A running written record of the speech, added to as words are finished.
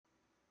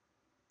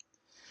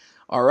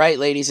All right,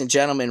 ladies and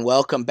gentlemen,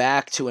 welcome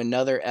back to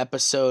another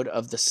episode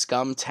of the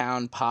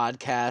Scumtown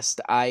podcast.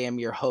 I am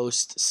your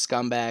host,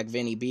 Scumbag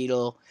Vinny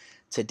Beetle.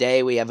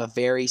 Today we have a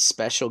very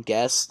special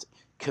guest.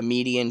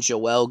 Comedian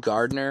Joel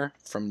Gardner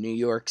from New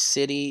York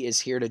City is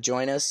here to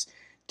join us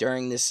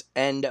during this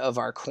end of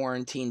our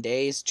quarantine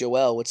days.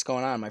 Joel, what's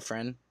going on, my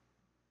friend?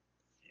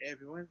 Hey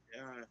everyone,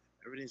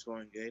 everything's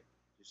going good.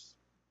 Just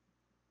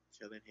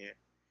chilling here,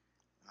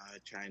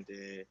 trying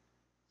to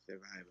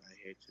survive out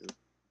here too.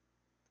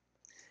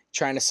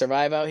 Trying to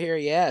survive out here?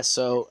 Yeah. Yeah,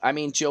 So, I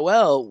mean,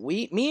 Joel,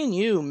 me and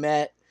you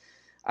met,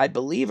 I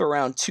believe,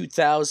 around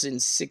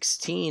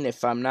 2016,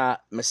 if I'm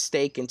not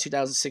mistaken,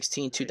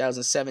 2016, right.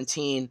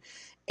 2017.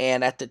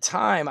 And at the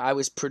time, I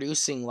was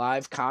producing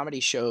live comedy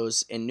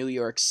shows in New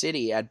York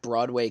City at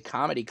Broadway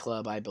Comedy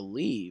Club, I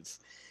believe.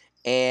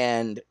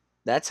 And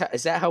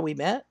is that how we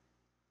met?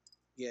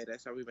 Yeah,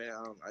 that's how we met.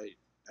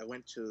 I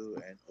went to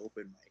an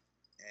open mic,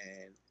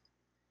 and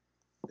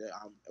it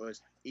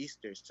was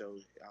Easter, so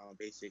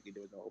basically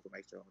there was no open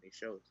mic, so only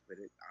shows. But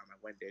I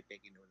went there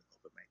thinking there was an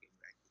open mic, and you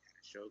actually had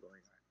a show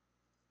going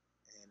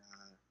on,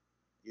 and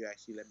you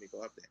actually let me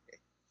go up that day.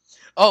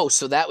 Oh,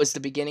 so that was the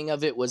beginning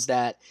of it, was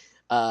that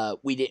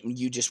we didn't,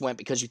 you just went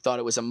because you thought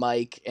it was a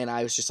mic, and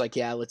I was just like,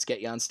 yeah, let's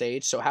get you on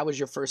stage. So, how was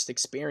your first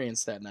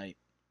experience that night?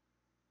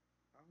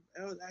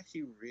 It was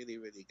actually really,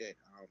 really good.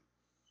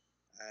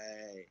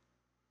 I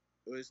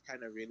it was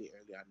kind of really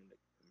early on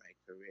in my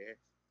career,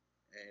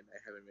 and I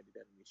haven't really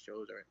done any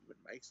shows or even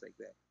mics like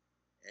that.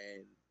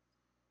 And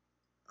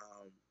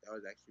that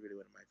was actually really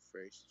one of my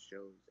first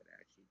shows that I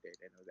actually did,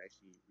 and it was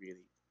actually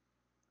really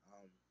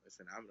was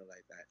phenomenal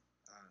like that.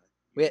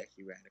 You We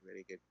actually ran it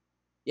really good.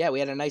 Yeah, we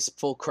had a nice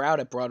full crowd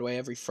at Broadway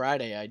every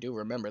Friday. I do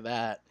remember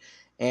that.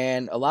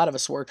 And a lot of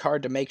us worked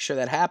hard to make sure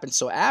that happened.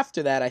 So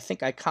after that, I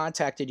think I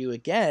contacted you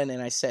again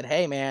and I said,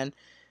 hey, man,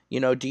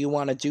 do you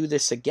want to do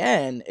this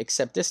again?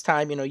 Except this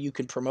time, you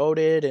can promote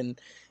it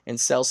and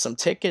sell some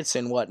tickets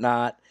and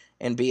whatnot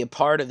and be a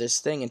part of this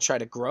thing and try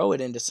to grow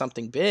it into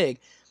something big.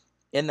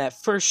 In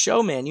that first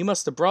show, man, you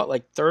must have brought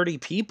like 30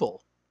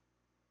 people.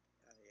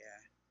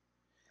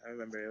 Yeah, I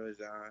remember it was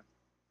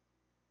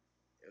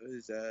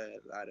a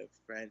lot of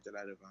friends, a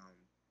lot of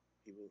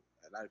people,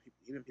 a lot of people,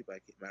 even people I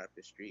came out of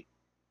the street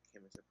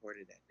came and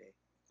supported that day.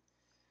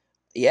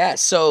 Yeah,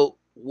 so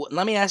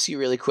let me ask you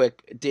really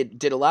quick.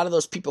 Did a lot of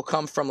those people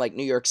come from like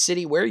New York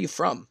City? Where are you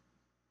from?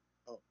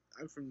 Oh,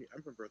 I'm from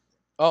Brooklyn,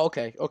 Oh,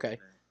 okay, and okay.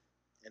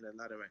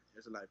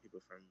 there's a lot of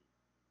people from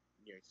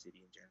New York City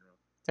in general.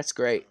 That's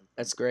great. From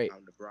That's great.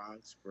 the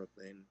Bronx,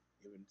 Brooklyn,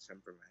 even some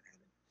from Manhattan.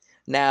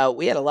 Now,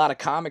 we had a lot of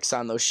comics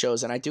on those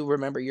shows, and I do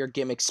remember your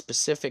gimmick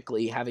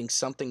specifically having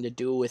something to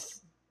do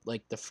with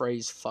like the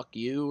phrase "fuck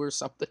you" or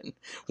something.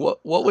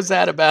 What was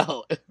that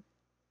about?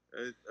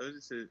 It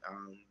was just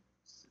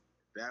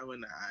that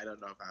one. I don't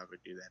know if I ever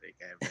do that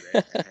again,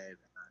 but I had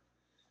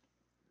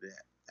the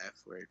F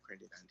word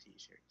printed on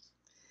T-shirts.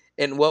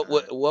 And what Uh,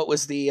 what what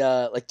was the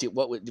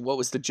what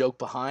was the joke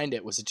behind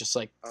it? Was it just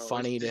like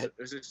funny to it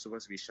was just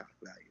supposed to be shock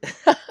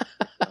value.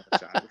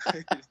 Shock,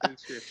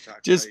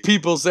 shock just value.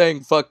 people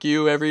saying "fuck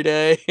you" every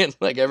day and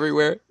like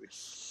everywhere? Exactly.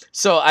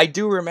 So I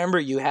do remember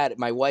you had,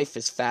 my wife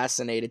is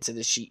fascinated to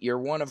this sheet. You're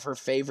one of her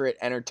favorite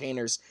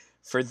entertainers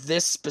for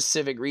this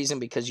specific reason,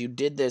 because you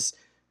did this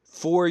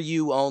for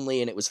you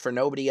only and it was for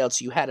nobody else.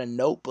 You had a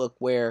notebook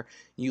where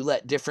you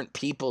let different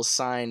people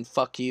sign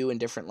 "fuck you" in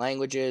different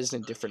languages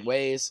and different Yeah.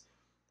 ways.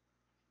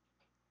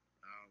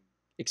 Um,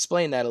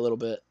 Explain that a little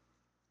bit.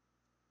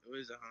 it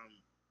was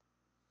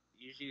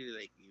usually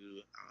like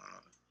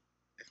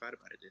I thought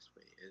about it this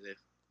way, as if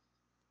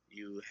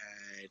you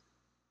had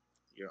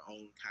your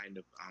own kind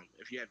of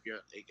if you have your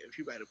like if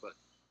you write a book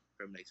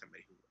from like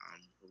somebody who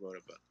wrote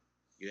a book,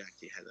 you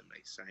actually have them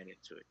like sign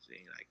into it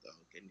saying like, oh,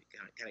 can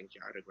I get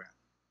your autograph?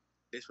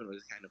 This one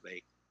was kind of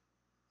like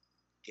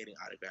getting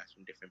autographs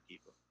from different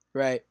people.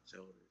 Right.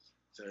 So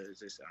it's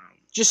just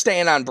Just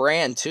staying on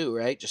brand too,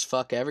 right? Just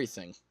fuck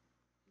everything.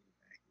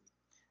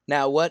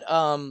 Now what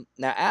now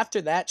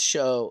after that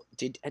show,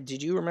 did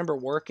you remember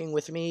working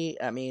with me?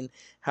 I mean,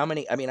 how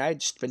many, I mean, I'd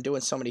just been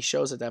doing so many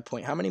shows at that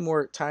point. How many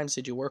more times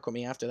did you work with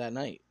me after that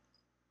night?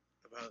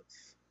 about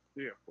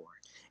 3 or 4.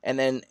 And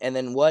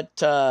then what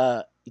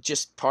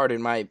just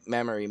pardon my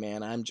memory,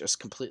 man. I'm just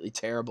completely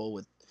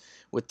terrible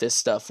with this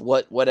stuff.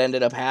 What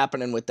ended up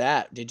happening with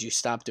that? Did you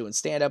stop doing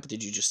stand up?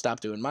 Did you just stop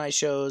doing my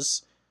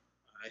shows?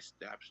 I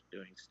stopped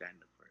doing stand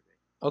up for a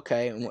bit.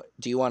 Okay, and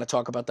do you want to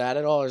talk about that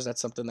at all, or is that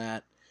something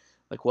that,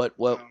 like, what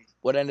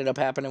ended up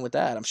happening with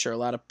that? I'm sure a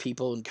lot of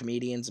people and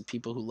comedians and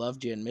people who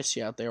loved you and miss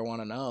you out there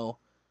want to know.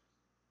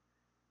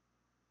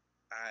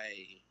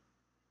 I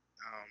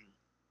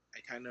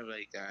I kind of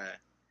like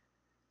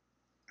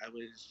I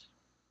was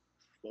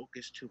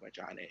focused too much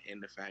on it in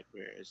the fact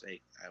where it's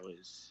like I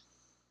was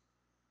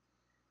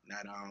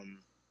not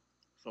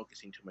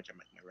focusing too much on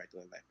my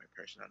regular life, my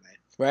personal life,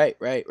 Right,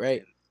 right,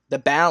 right. and The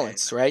and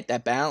balance, right?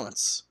 That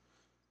balance.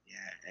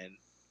 yeah, and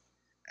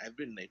I've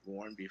been like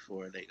warned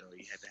before, like, oh,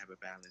 you have to have a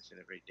balance and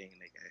everything.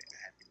 Like I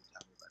had people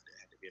tell me about that, there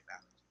had to be a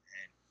balance,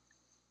 and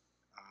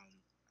um,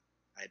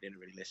 I didn't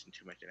really listen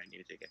too much, and I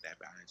needed to get that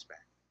balance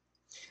back.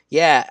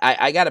 Yeah,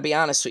 I got to be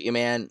honest with you,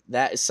 man.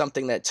 That is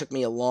something that took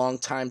me a long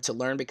time to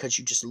learn because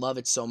you just love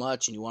it so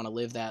much and you want to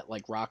live that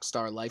like rock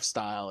star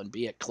lifestyle and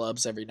be at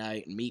clubs every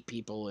night and meet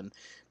people and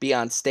be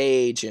on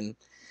stage and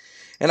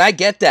I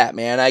get that,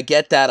 man. I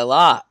get that a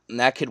lot. And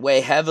that could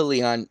weigh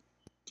heavily on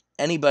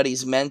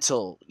anybody's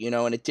mental,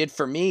 and it did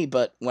for me.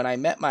 But when I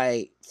met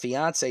my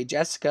fiance,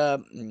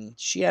 Jessica,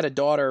 she had a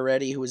daughter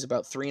already who was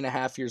about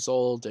 3.5 years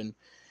old. And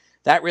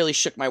that really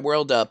shook my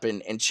world up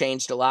and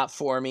changed a lot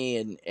for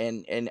me.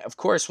 And of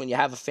course, when you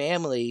have a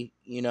family,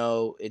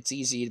 it's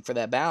easy for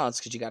that balance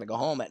because you got to go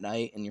home at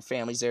night and your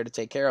family's there to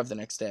take care of the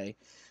next day.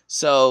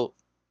 So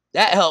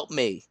that helped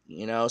me,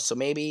 so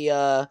maybe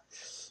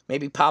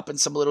popping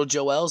some little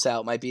Joels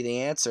out might be the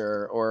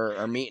answer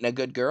or meeting a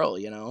good girl,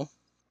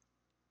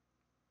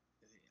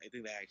 I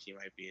think that actually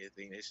might be a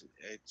thing. It's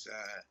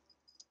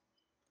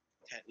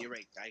you're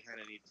right. I kind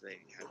of need to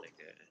like have like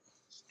a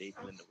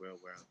staple in the real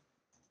world,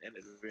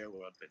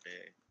 but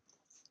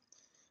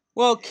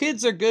Well, and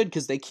kids are good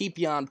because they keep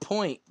you on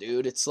point,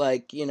 dude. It's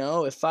like,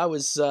 if I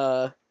was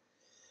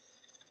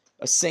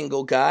a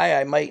single guy,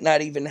 I might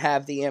not even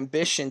have the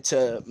ambition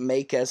to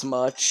make as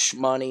much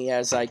money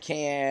as I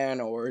can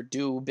or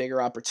do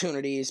bigger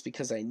opportunities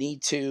because I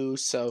need to.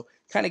 So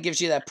kind of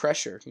gives you that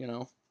pressure.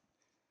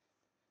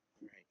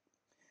 right.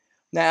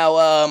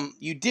 Now,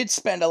 you did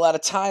spend a lot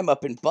of time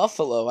up in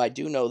Buffalo. I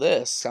do know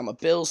this. I'm a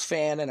Bills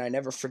fan, and I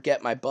never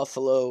forget my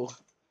Buffalo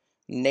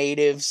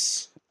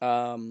natives.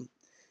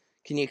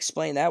 Can you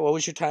explain that? What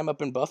was your time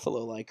up in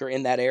Buffalo like, or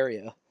in that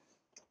area?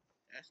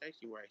 That's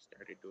actually where I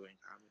started doing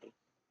comedy.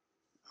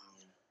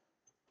 Um,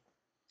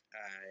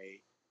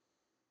 I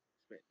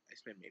I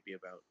spent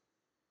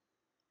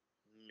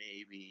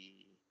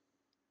maybe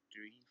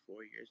 3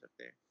 4 years up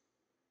there.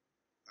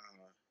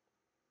 Uh,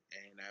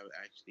 and I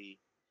actually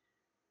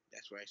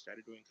that's where I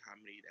started doing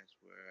comedy. That's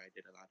where I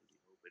did a lot of the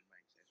open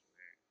mics. That's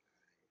where I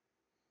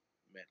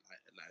met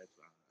a lot of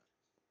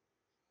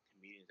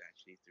comedians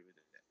actually through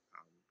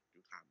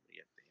comedy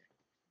up there.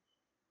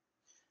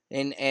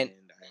 And And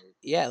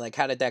yeah, like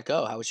how did that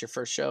go? How was your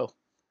first show?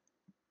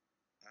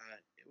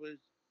 it was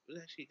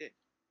actually good.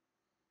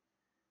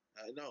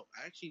 No,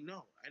 actually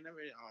no, I never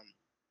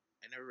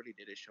really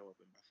did a show up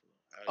in Buffalo.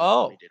 I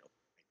only Oh, did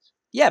open mics.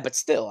 yeah, but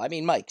still, I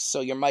mean, mics.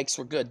 So your mics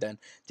were good then.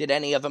 Did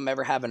any of them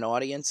ever have an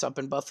audience up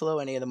in Buffalo?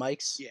 Any of the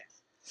mics? Yeah,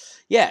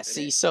 Yeah, they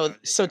see, did. You so know,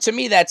 they so got to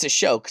me that's a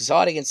show because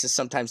audiences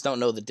sometimes don't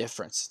know the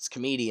difference. It's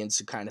comedians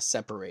who kind of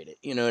separate it.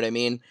 You know what I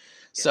mean?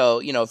 yeah,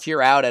 So if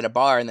you're out at a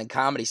bar and then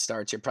comedy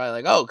starts, you're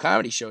probably like, "Oh,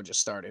 comedy show just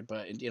started,"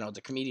 but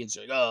the comedians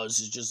are like, "Oh, this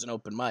is just an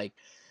open mic,"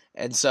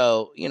 and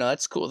so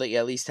that's cool that you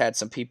at least had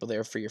some people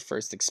there for your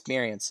first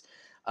experience.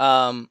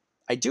 Um,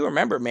 I do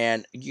remember,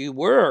 man, you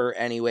were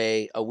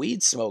anyway a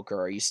weed smoker.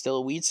 Are you still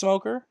a weed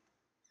smoker?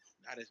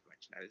 not as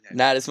much, not as heavy.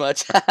 Not as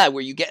much.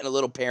 Were you getting a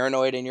little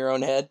paranoid in your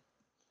own head?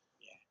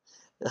 Yeah,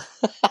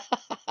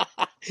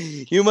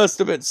 You must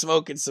have been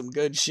smoking some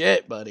good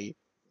shit, buddy.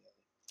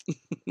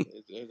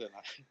 it was a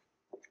lot.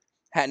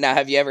 Now,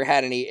 have you ever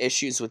had any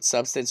issues with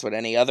substance with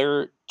any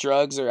other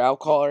drugs or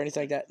alcohol No, or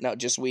anything like never. that? No,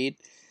 just weed.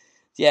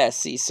 Yeah,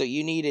 see, so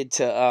you needed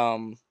to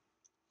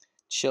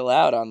chill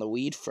out on the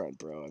weed front,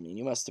 bro. I mean,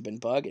 you must have been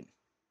bugging.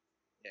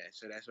 Yeah,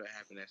 so that's what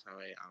happened. That's how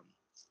I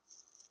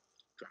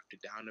dropped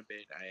it down a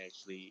bit. I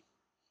actually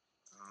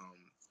um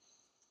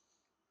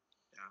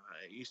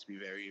it used to be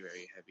very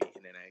very heavy,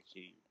 and then I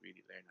actually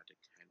really learned how to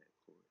kind of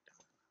cool it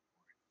down a lot more,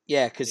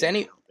 Yeah, and cuz it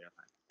did help me a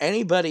lot.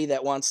 anybody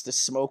that wants to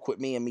smoke with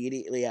me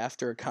immediately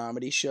after a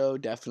comedy show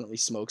definitely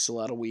smokes a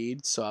lot of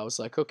weed. So I was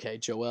like, okay,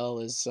 Joel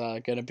is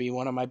going to be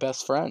one of my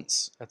best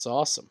friends. That's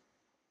awesome.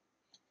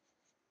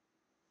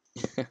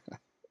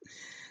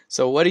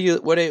 So what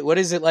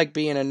is it like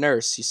being a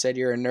nurse? You said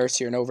you're a nurse,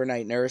 you're an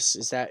overnight nurse.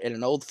 Is that in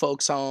an old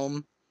folks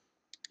home?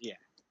 Yeah.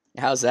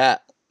 How's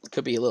that? It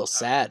could be a little Uh,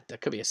 sad.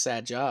 That could be a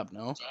sad job,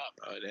 no?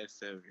 oh,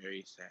 that's a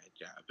very sad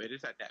job, but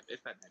it's not that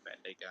bad.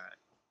 Like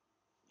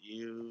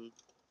you,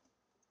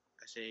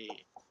 I say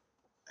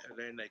I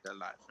learned like a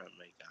lot from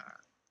like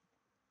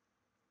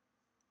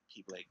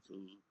people like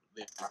who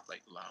live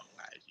like long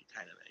lives. You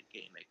kind of like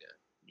gain like a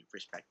new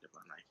perspective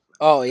on life from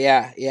Oh them. Like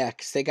yeah, yeah,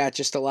 cuz they got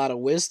just a lot of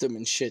wisdom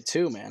and shit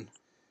too, man.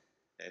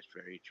 that's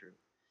very true.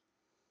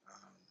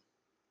 Um,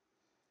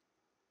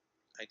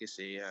 I could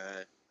say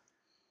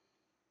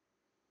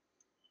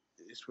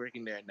it's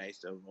working there at night,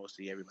 so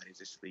mostly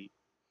everybody's asleep.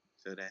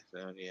 So that's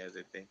the only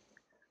other thing.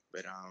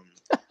 But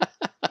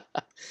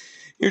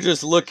You're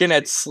just that's looking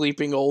at pretty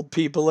sleeping old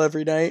people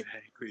every night.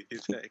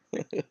 exactly.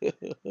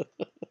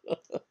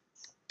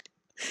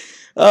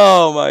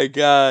 Oh my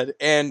god.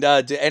 And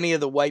do any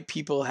of the white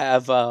people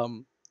have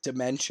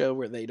dementia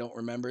where they don't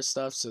remember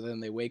stuff so then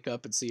they wake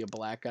up and see a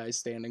black guy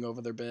standing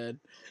over their bed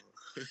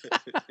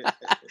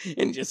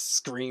and just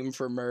scream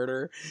for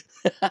murder?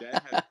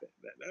 That happened.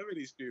 Not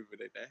really stupid, but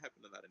that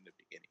happened a lot in the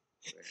beginning.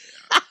 Where,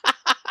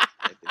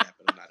 that did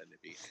happen a lot in the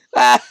beginning.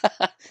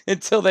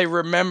 Until they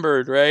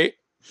remembered, right?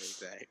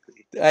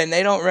 Exactly. And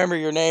they don't remember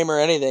your name or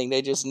anything.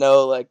 They just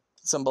know like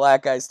some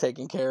black guy's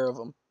taking care of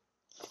them.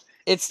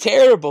 It's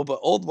terrible, but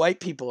old white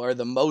people are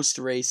the most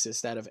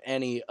racist out of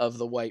any of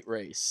the white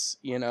race,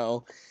 you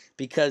know,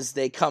 because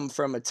they come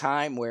from a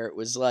time where it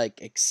was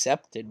like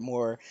accepted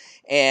more.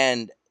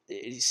 And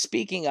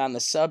speaking on the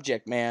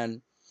subject,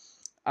 man,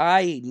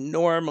 I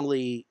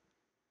normally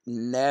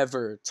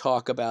never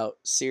talk about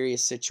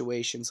serious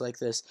situations like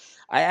this.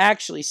 I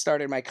actually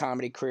started my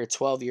comedy career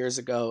 12 years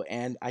ago,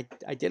 and I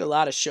did a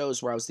lot of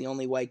shows where I was the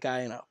only white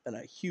guy in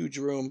a huge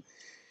room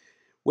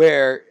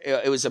where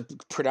it was a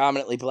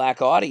predominantly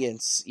black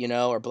audience, you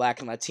know, or black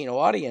and Latino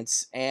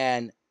audience.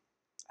 And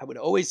I would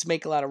always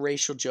make a lot of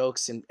racial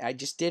jokes, and I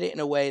just did it in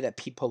a way that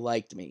people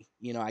liked me.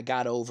 You know, I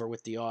got over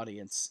with the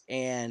audience.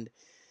 And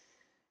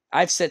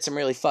I've said some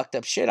really fucked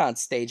up shit on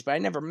stage, but I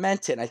never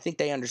meant it. And I think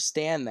they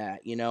understand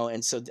that, you know.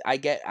 And so I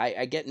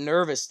get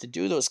nervous to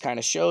do those kind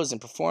of shows and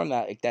perform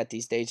that like that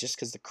these days, just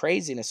because the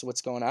craziness of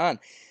what's going on.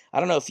 I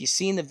don't know if you've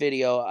seen the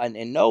video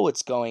and know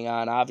what's going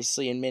on.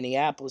 Obviously, in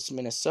Minneapolis,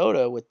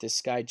 Minnesota, with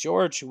this guy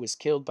George who was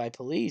killed by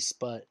police,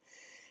 but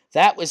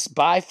that was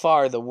by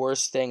far the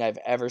worst thing I've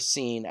ever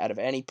seen out of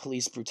any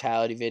police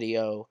brutality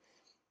video.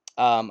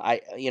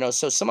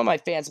 So some of my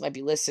fans might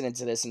be listening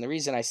to this, and the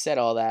reason I said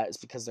all that is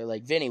because they're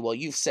like, Vinny, well,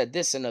 you've said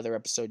this in another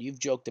episode, you've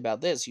joked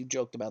about this, you've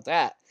joked about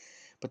that.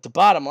 But the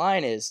bottom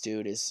line is,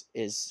 dude,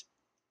 is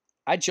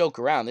I joke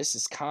around. This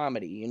is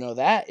comedy. You know,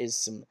 that is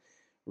some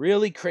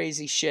really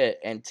crazy shit.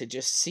 And to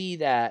just see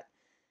that,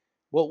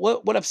 well,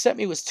 what upset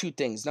me was two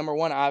things. Number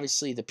one,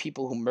 obviously, the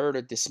people who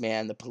murdered this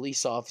man, the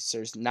police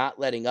officers, not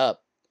letting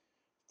up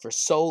for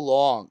so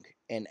long.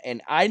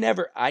 And I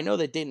know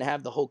they didn't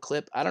have the whole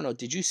clip. I don't know.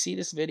 Did you see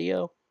this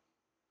video?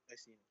 I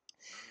seen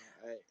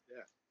it.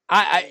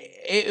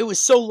 Yeah. It was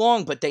so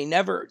long, but they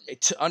never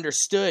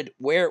understood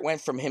where it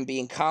went from him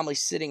being calmly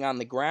sitting on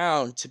the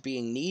ground to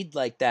being kneed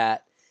like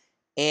that.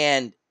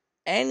 And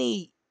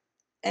any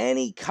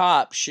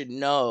cop should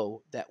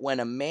know that when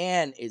a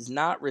man is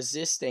not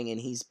resisting and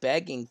he's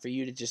begging for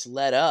you to just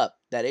let up,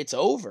 that it's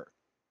over.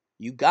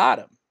 You got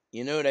him.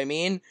 You know what I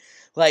mean?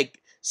 Like,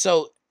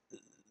 so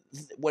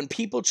when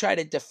people try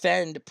to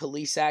defend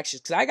police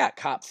actions, because I got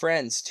cop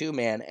friends too,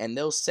 man, and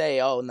they'll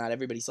say, oh, not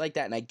everybody's like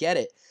that, and I get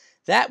it.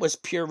 That was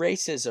pure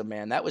racism,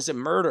 man. That was a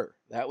murder.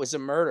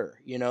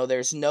 You know,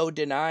 there's no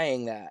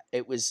denying that.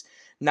 It was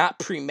not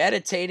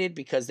premeditated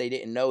because they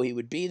didn't know he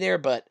would be there,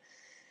 but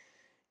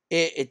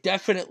it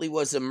definitely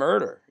was a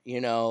murder,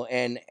 you know,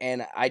 and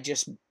I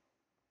just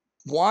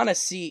want to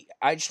see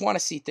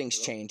things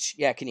change.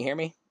 Yeah, can you hear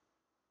me?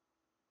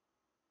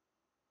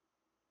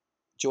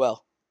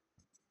 Joel,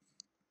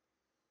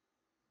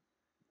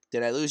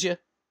 did I lose you?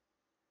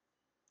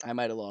 I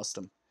might have lost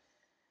him.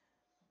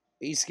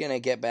 He's going to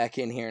get back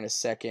in here in a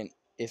second.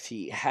 If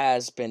he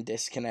has been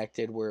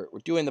disconnected, we're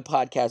doing the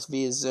podcast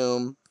via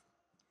Zoom.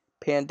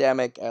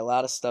 Pandemic, a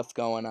lot of stuff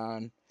going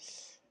on.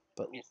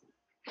 But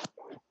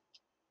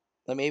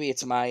maybe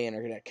it's my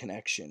internet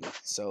connection.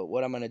 So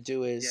what I'm going to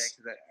do is...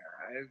 Yeah,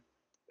 because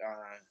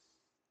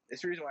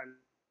it's the reason why...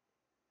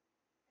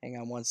 Hang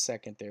on one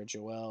second there,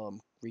 Joel.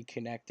 I'm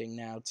reconnecting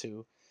now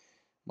to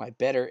my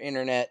better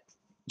internet.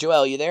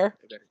 Joel, you there?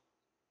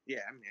 Yeah,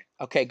 I'm here.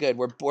 Okay, good.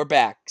 We're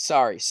back.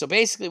 Sorry. So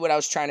basically what I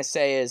was trying to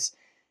say is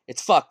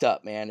it's fucked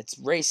up, man. It's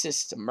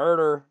racist,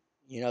 murder.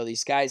 You know,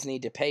 these guys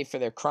need to pay for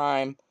their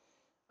crime.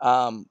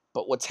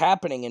 But what's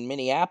happening in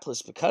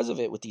Minneapolis because of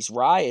it with these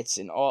riots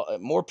and all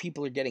more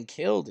people are getting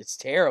killed, it's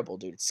terrible,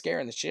 dude. It's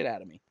scaring the shit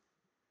out of me.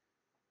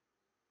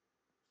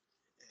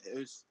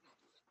 It's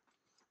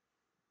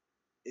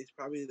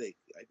probably like,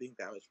 I think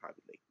that was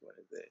probably like one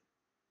of the,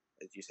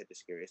 as you said, the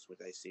scariest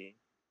ones I seen.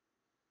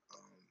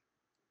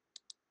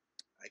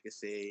 I could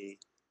say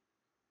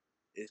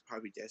it's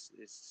probably just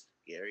as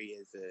scary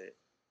as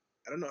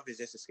I don't know if it's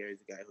just as scary as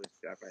the guy who was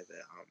shot by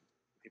the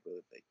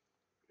people like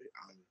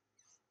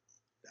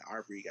the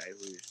Arbery guy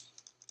who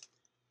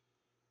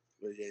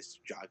was just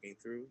jogging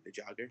through, the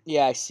jogger.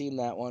 Yeah, I seen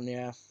that one.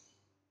 Yeah.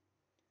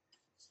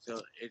 So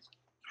it's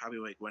probably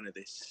like one of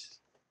the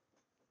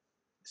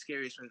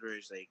scariest ones where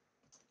it's like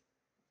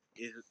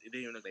it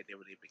didn't even look like they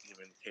were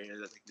even caring. It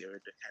looked like they were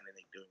just kind of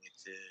like doing it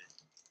to.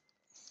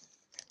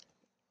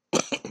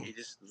 It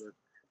just looked.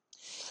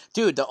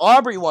 Dude, the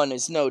Arbery one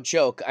is no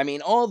joke. I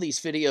mean, all these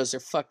videos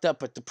are fucked up,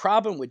 but the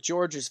problem with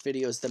George's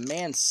videos, the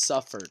man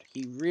suffered.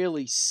 He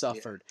really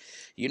suffered.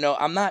 Yeah. You know,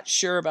 I'm not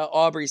sure about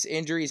Arbery's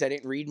injuries. I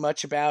didn't read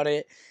much about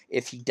it,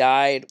 if he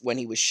died when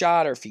he was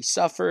shot or if he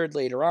suffered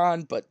later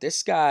on. But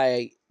this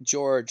guy,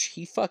 George,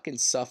 he fucking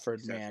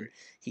suffered, man.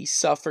 He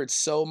suffered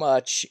so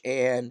much,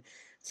 and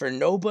for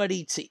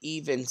nobody to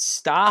even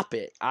stop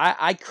it,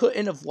 I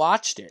couldn't have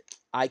watched it.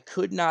 I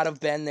could not have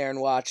been there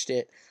and watched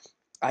it.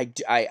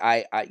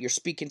 You're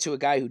speaking to a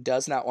guy who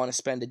does not want to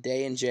spend a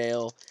day in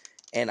jail,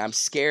 and I'm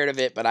scared of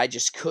it, but I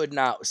just could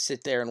not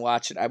sit there and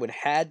watch it. I would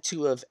had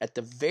to have, at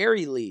the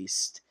very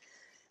least,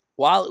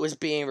 while it was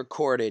being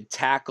recorded,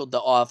 tackled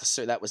the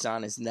officer that was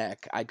on his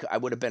neck. I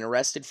would have been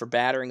arrested for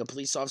battering a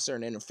police officer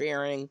and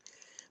interfering,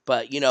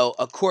 but, you know,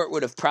 a court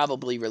would have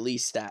probably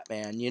released that,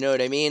 man. You know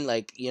what I mean?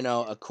 Like, you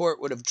know, a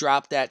court would have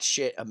dropped that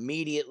shit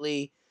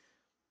immediately.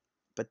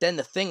 But then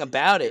the thing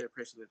about it...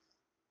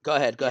 Go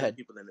ahead. You Go hear the ahead.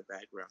 people in the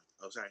background.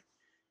 Oh, sorry.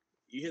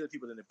 You hear the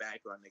people in the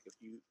background. Like if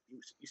you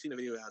seen the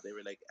video how they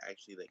were like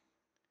actually like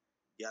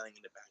yelling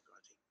in the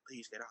background, saying,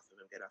 "Please get off of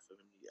him, get off of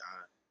him."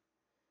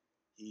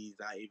 He's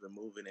not even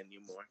moving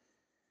anymore.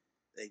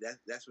 Like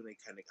that's when they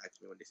kind of got to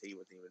me when they say he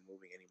wasn't even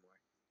moving anymore.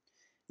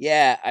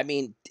 Yeah, I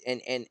mean,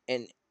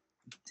 and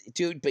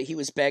dude, but he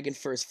was begging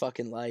for his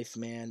fucking life,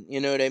 man. You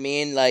know what I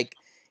mean? Like,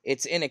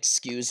 it's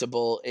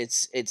inexcusable.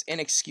 It's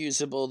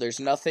inexcusable. There's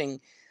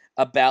nothing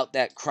about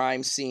that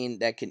crime scene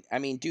that can. I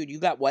mean, dude, you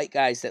got white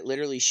guys that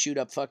literally shoot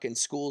up fucking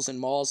schools and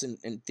malls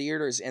and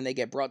theaters, and they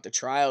get brought to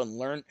trial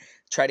and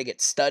try to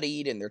get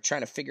studied, and they're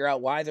trying to figure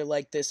out why they're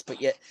like this.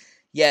 But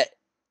yet,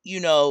 you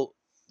know,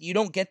 you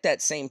don't get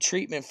that same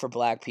treatment for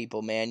black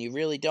people, man. You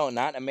really don't.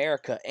 Not in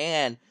America.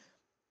 And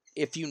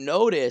if you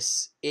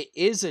notice, it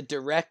is a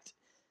direct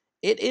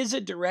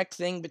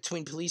thing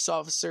between police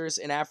officers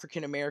and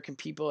African American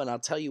people, and I'll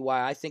tell you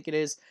why I think it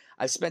is.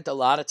 I've spent a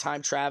lot of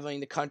time traveling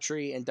the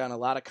country and done a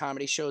lot of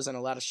comedy shows in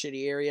a lot of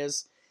shitty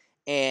areas,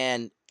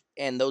 and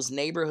those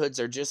neighborhoods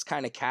are just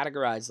kind of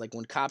categorized. Like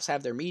when cops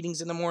have their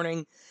meetings in the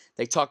morning,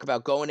 they talk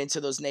about going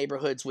into those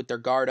neighborhoods with their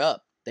guard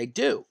up. They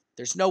do.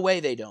 There's no way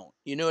they don't.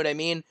 You know what I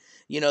mean?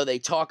 They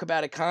talk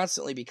about it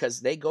constantly because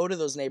they go to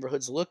those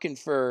neighborhoods looking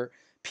for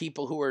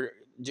people who are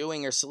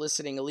doing or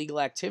soliciting illegal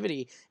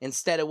activity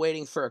instead of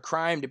waiting for a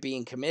crime to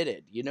being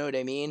committed. You know what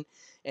I mean?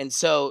 And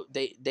so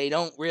they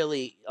don't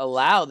really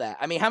allow that.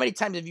 I mean, how many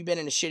times have you been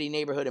in a shitty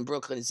neighborhood in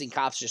Brooklyn and seen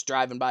cops just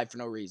driving by for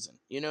no reason?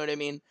 You know what I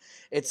mean?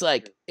 It's Yeah,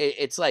 like true.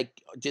 it's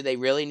like, do they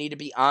really need to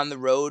be on the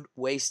road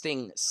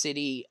wasting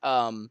city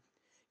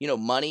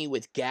money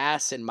with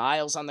gas and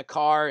miles on the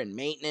car and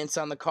maintenance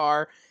on the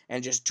car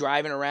and just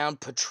driving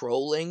around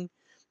patrolling?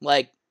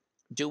 Like,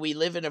 do we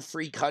live in a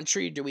free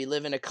country? Do we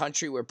live in a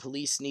country where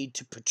police need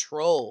to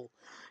patrol?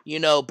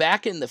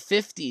 Back in the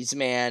 50s,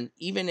 man,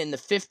 even in the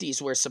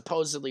 50s where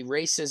supposedly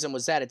racism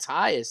was at its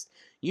highest,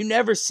 you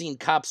never seen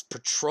cops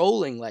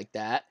patrolling like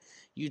that.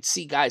 You'd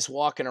see guys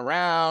walking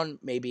around,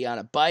 maybe on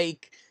a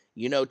bike,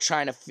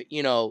 trying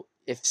to,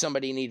 if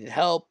somebody needed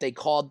help, they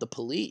called the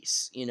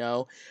police.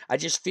 I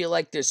just feel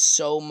like there's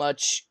so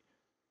much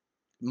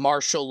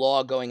martial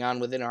law going on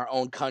within our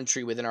own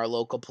country, within our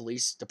local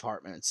police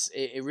departments.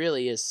 It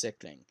really is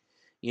sickening.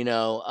 You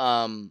know,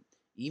 um,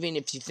 Even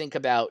if you think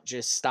about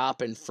just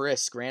stop and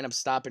frisk, random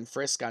stop and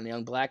frisk on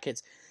young black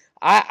kids.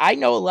 I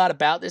know a lot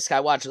about this.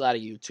 I watch a lot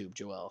of YouTube,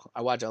 Joel.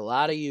 I watch a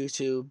lot of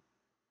YouTube,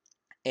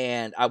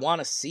 and I want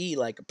to see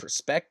like a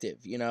perspective.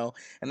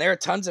 And there are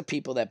tons of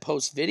people that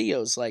post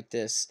videos like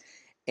this,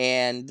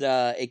 and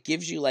it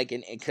gives you like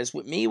because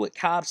with me with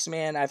cops,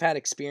 man, I've had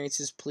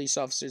experiences, police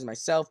officers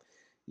myself.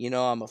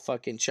 I'm a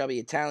fucking chubby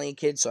Italian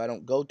kid, so I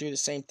don't go through the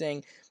same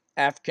thing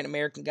African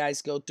American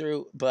guys go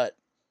through, but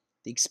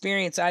the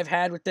experience I've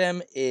had with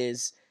them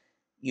is,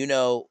 you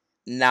know,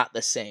 not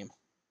the same.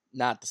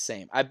 Not the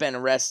same. I've been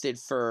arrested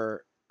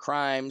for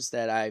crimes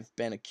that I've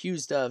been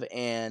accused of,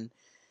 and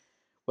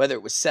whether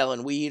it was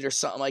selling weed or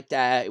something like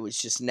that, it was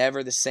just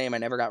never the same. I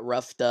never got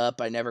roughed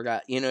up. I never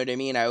got, you know what I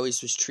mean? I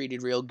always was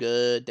treated real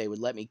good. They would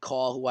let me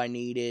call who I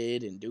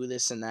needed and do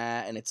this and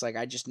that. And it's like,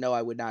 I just know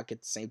I would not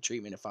get the same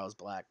treatment if I was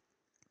black.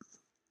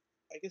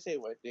 I can say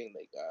one thing.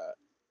 Like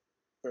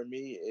for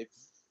me,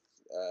 it's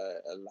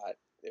a lot.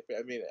 If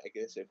I mean, I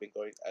guess I've been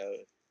go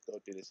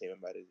through the same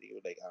amount as you.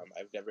 Like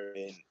I've never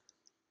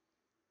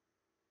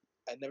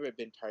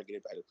been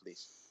targeted by the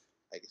police.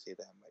 I can say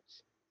that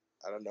much.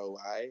 I don't know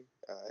why.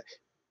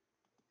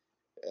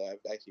 I've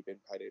actually been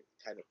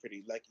kind of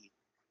pretty lucky.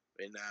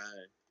 When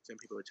some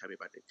people would tell me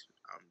about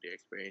their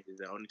experiences,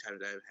 the only time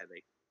that I've had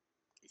like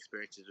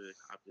experiences with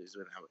cops is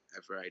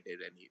whenever I did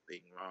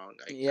anything wrong.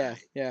 Yeah,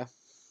 yeah.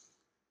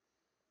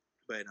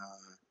 But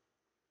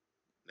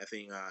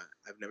nothing.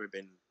 I've never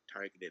been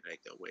targeted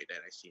like the way that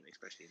I seen,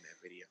 especially in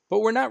that video. But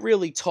we're not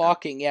really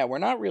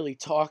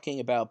talking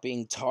about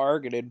being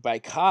targeted by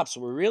cops.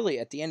 We're really,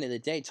 at the end of the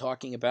day,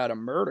 talking about a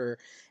murder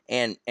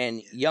and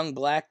Yeah, young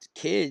black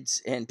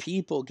kids and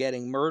people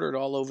getting murdered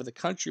all over the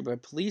country by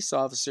police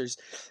officers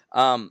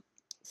um,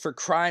 for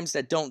crimes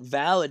that don't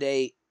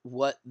validate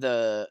what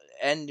the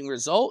ending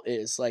result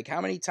is. Like,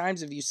 how many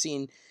times have you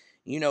seen,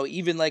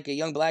 even like a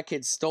young black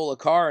kid stole a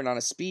car and on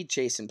a speed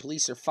chase and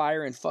police are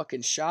firing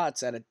fucking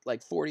shots at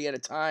like 40 at a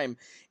time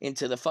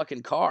into the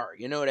fucking car.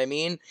 You know what I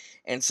mean?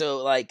 And so,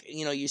 like,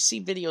 you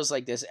see videos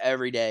like this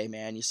every day,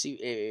 man. You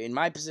see, in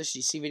my position,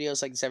 you see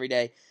videos like this every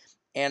day.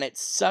 And it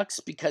sucks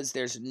because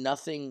there's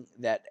nothing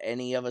that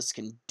any of us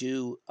can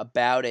do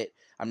about it.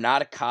 I'm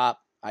not a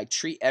cop. I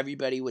treat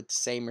everybody with the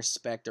same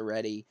respect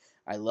already.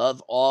 I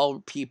love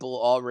all people,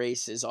 all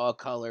races, all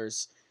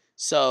colors.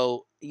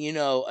 So,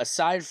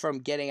 aside from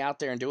getting out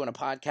there and doing a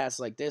podcast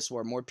like this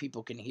where more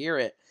people can hear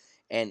it,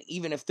 and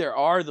even if there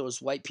are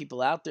those white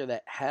people out there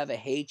that have a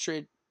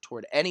hatred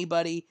toward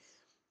anybody,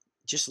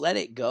 just let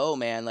it go,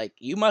 man. Like,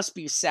 you must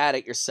be sad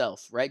at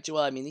yourself, right, Joel?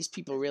 I mean, these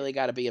people yeah, really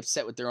got to be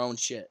upset with their own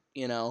shit.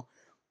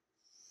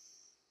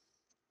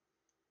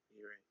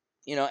 you're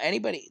right.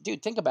 Anybody,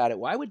 dude, think about it.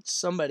 Why would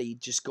somebody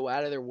just go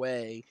out of their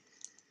way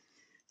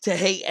to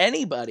hate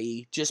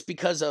anybody just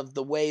because of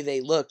the way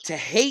they look, to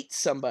hate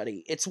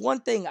somebody. It's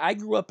one thing. I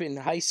grew up in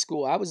high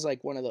school. I was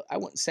like I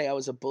wouldn't say I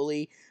was a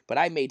bully, but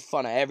I made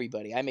fun of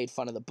everybody. I made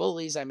fun of the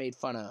bullies. I made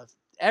fun of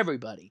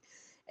everybody.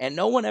 And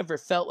no one ever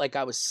felt like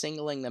I was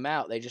singling them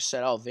out. They just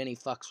said, oh, Vinny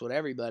fucks with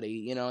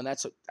everybody, and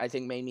that's what I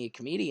think made me a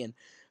comedian.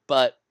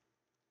 But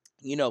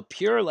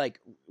pure like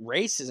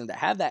racism, to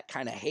have that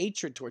kind of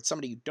hatred towards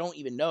somebody you don't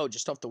even know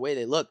just off the way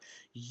they look,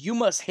 you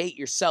must hate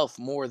yourself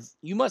more.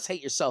 You must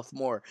hate yourself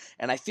more.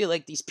 And I feel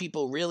like these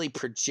people really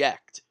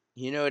project.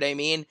 You know what I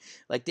mean?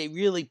 Like they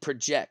really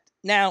project.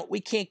 Now, we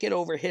can't get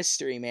over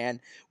history,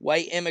 man.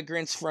 White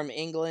immigrants from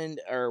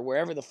England or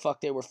wherever the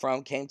fuck they were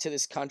from came to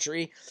this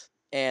country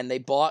and they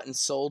bought and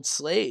sold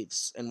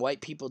slaves. And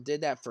white people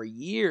did that for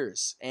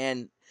years.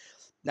 And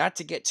not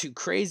to get too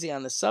crazy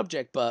on the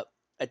subject, but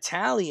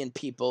Italian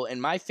people in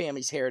my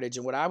family's heritage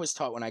and what I was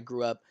taught when I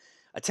grew up,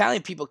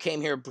 Italian people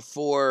came here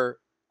before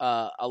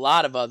a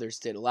lot of others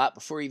did, a lot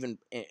before even,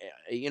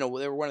 they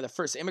were one of the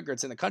first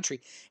immigrants in the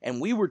country, and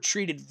we were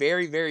treated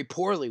very, very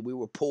poorly. We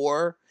were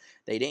poor.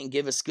 They didn't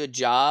give us good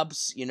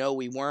jobs.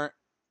 We weren't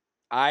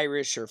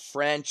Irish or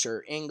French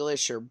or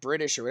English or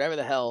British or whatever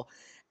the hell.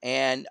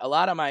 And a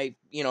lot of my,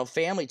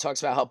 family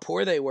talks about how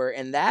poor they were.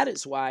 And that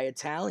is why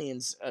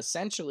Italians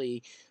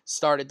essentially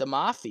started the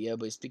mafia,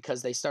 was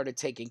because they started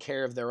taking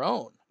care of their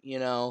own,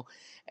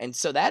 And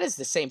so that is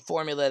the same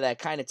formula that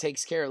kind of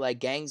takes care of like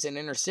gangs in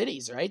inner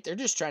cities, right? They're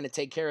just trying to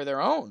take care of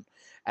their own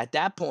at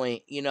that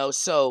point,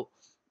 So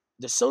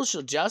the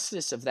social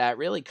justice of that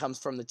really comes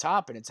from the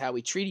top, and it's how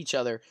we treat each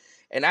other.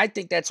 And I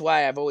think that's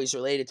why I've always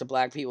related to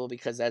black people,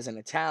 because as an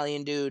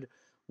Italian dude,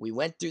 we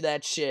went through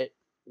that shit.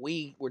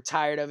 We were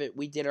tired of it.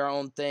 We did our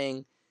own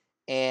thing.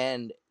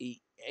 And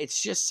it's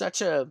just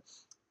such a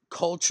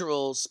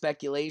cultural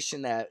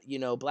speculation that,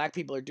 black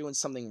people are doing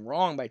something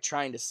wrong by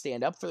trying to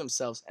stand up for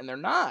themselves, and they're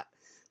not.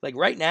 Like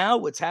right now,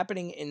 what's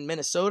happening in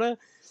Minnesota,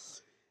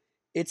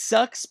 it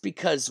sucks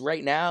because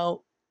right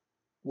now,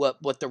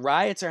 what the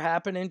riots are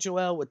happening,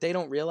 Joel, what they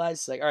don't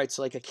realize, like, all right,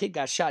 so like a kid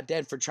got shot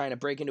dead for trying to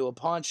break into a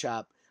pawn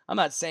shop. I'm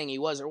not saying he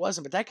was or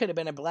wasn't, but that could have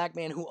been a black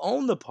man who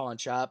owned the pawn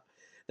shop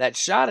that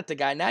shot at the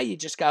guy. Now you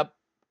just got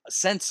a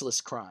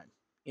senseless crime.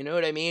 You know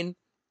what I mean?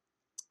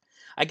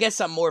 I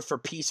guess I'm more for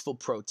peaceful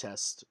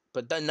protest,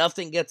 but then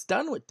nothing gets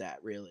done with that,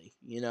 really.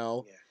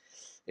 Yeah.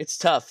 It's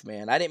tough,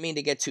 man. I didn't mean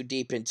to get too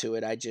deep into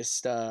it. I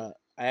just I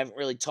haven't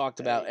really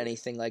talked about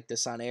anything like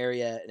this on air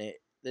yet, and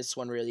this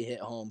one really hit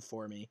home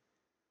for me.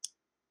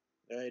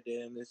 I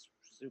did, and it's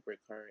super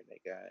current.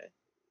 Like,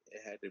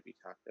 it had to be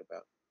talked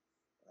about.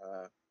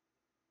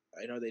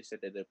 I know they said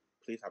that the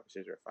police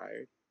officers were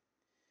fired.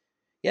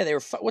 Yeah, they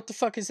were. What the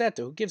fuck is that,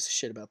 though? Who gives a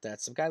shit about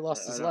that? Some guy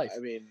lost his life. I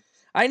mean,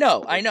 I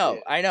know.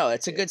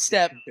 It's a good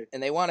step,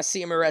 and they want to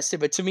see him arrested.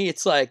 But to me,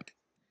 it's like,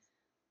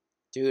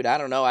 dude, I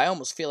don't know. I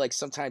almost feel like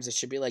sometimes it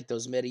should be like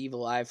those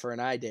medieval eye for an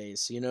eye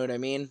days. You know what I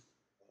mean?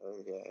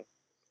 Okay.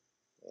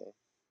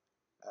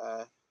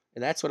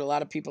 And that's what a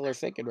lot of people are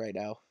thinking right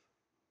now.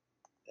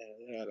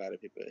 A lot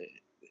of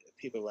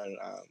people run.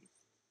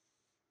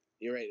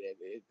 You're right.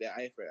 The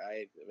eye for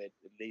eye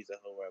leaves a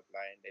whole world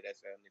blind.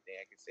 That's the only thing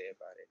I can say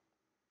about it.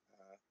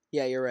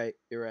 Yeah, you're right.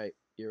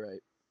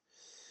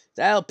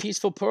 That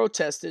peaceful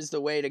protest is the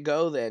way to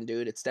go, then,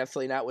 dude. It's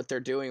definitely not what they're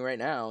doing right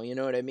now. You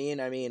know what I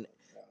mean?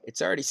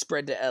 It's already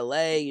spread to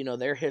L.A.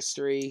 Their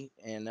history,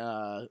 and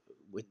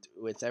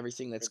with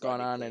everything that's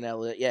gone on in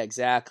L.A. Yeah,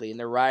 exactly. And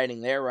they're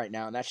rioting there right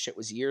now, and that shit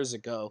was years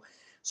ago.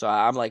 So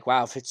I'm like,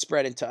 wow, if it's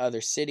spread into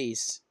other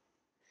cities,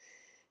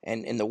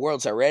 and the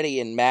world's already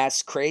in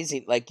mass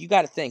crazy, like, you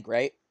got to think,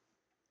 right?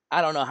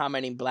 I don't know how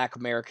many black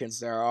Americans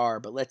there are,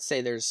 but let's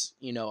say there's,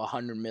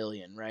 100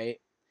 million, right?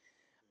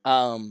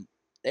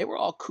 They were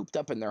all cooped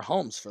up in their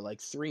homes for like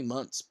 3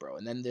 months, bro.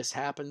 And then this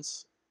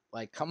happens.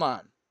 Like, come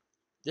on.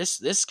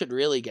 This could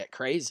really get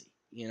crazy,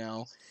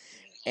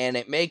 And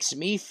it makes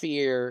me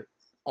fear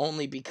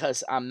only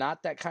because I'm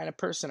not that kind of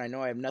person. I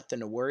know I have nothing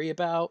to worry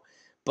about,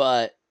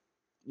 but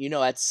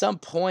at some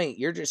point,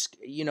 you're just,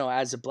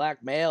 as a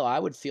black male, I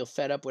would feel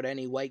fed up with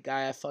any white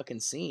guy I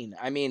fucking seen.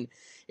 I mean,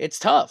 it's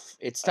tough.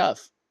 It's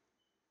tough.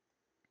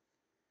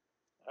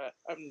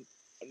 I'm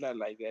not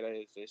like that.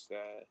 It's just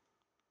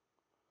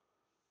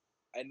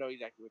I know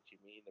exactly what you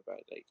mean about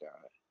like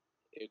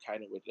it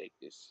kind of with like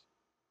this.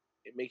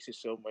 It makes it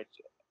so much.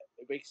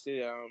 It makes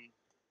it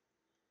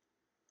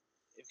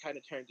It kind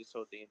of turns this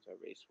whole thing into a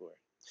race war.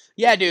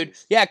 Yeah, dude.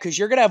 Yeah, because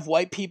you're gonna have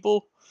white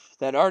people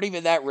that aren't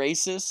even that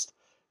racist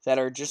that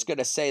are just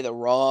gonna say the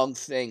wrong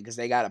thing because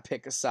they gotta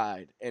pick a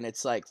side, and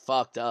it's like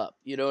fucked up.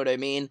 You know what I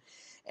mean?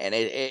 And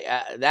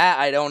that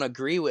I don't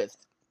agree with.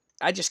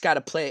 I just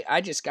gotta play.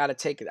 I just gotta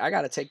take it. I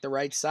gotta take the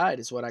right side.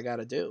 Is what I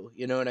gotta do.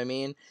 You know what I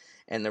mean?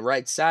 And the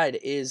right side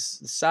is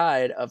the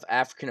side of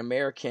African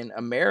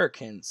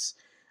Americans,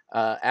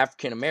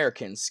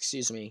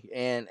 excuse me.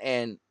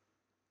 And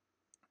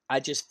I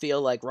just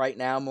feel like right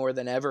now more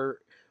than ever,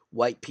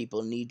 white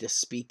people need to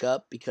speak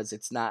up because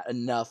it's not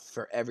enough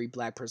for every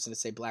black person to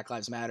say Black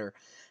Lives Matter.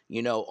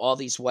 All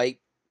these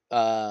white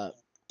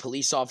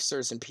police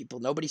officers and people,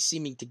 nobody's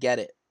seeming to get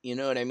it. You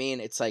know what I mean?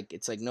 It's like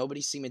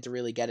nobody's seeming to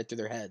really get it through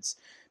their heads.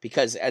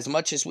 Because as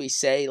much as we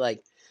say,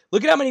 like,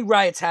 look at how many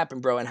riots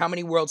happen, bro, and how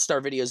many World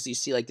Star videos do you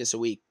see like this a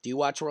week? Do you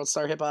watch World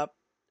Star Hip Hop?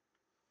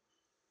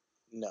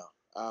 No.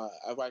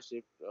 I watched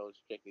it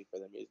strictly for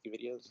the music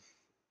videos.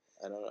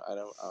 I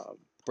don't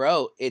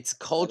Bro, it's I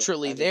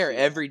culturally didn't there see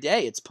that. every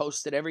day. It's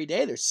posted every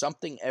day. There's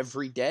something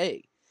every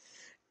day.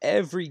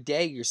 Every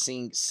day you're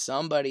seeing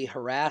somebody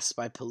harassed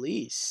by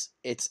police.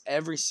 It's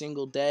every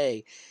single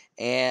day.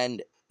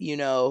 And, you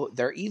know,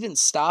 they're even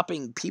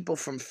stopping people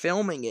from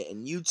filming it,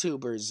 and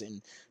YouTubers,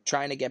 and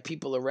trying to get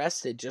people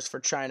arrested just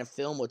for trying to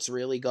film what's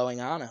really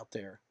going on out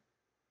there.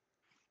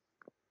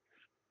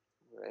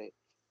 Right.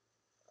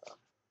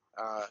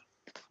 Uh,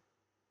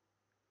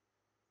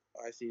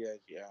 I see that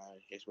you're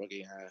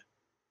smoking.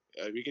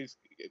 We can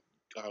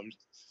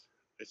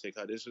what's it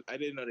called? This I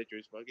didn't know that you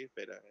were smoking,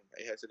 but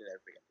I had something I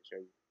forgot to show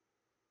you.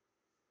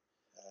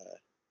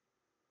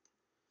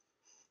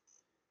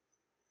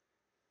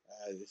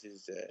 This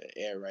is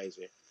Air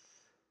Riser.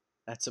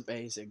 That's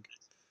amazing.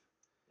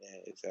 Yeah,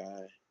 it's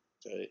so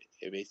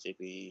it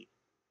basically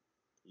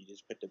you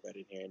just put the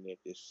button here and it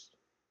just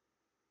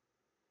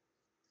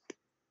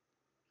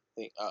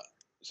thing.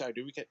 Sorry,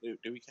 do we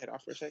cut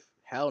off for a sec?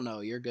 Hell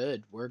no, you're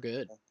good. We're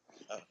good.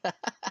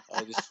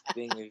 This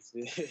thing is.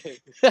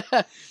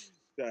 I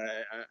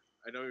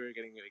know we were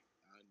getting like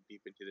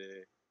deep into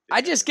the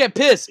I just get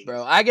pissed,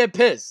 bro. I get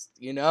pissed,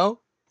 you know?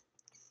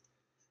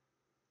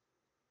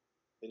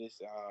 It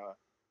is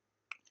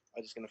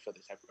I'm just gonna fill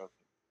this up real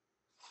quick.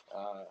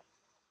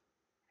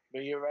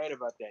 But you're right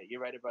about that.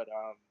 You're right about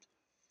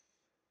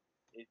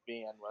it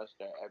being on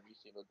Russia every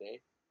single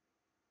day.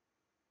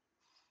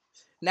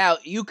 Now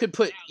you could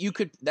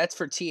that's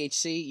for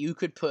THC. You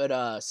could put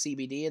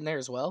CBD in there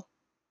as well.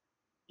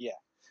 Yeah.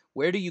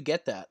 Where do you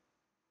get that?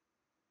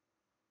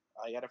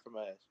 I got it from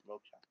a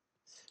smoke shop.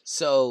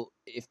 So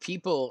if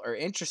people are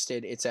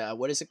interested, it's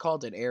what is it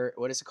called?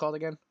 What is it called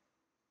again?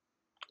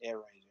 Air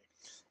Riser.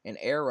 An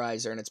Air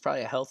Riser, and it's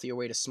probably a healthier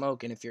way to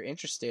smoke. And if you're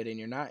interested and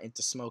you're not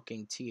into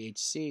smoking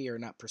THC or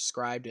not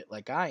prescribed it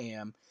like I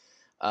am,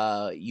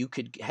 you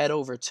could head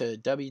over to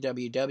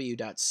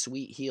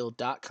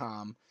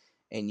www.sweetheal.com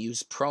and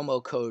use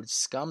promo code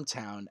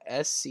SCUMTOWN,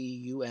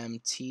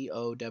 SCUMTOWN,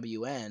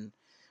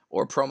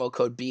 or promo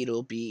code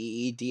BEEDLE,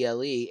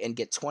 BEEDLE, and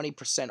get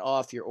 20%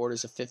 off your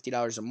orders of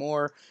 $50 or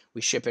more.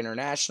 We ship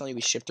internationally.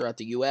 We ship throughout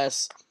the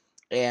U.S.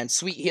 And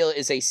Sweet Heal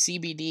is a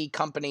CBD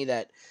company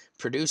that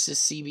produces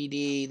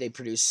CBD. They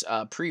produce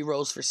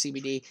pre-rolls for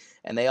CBD,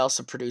 and they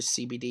also produce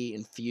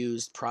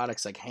CBD-infused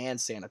products like hand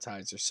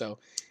sanitizer. So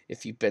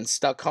if you've been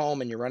stuck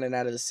home and you're running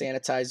out of the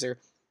sanitizer,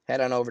 head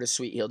on over to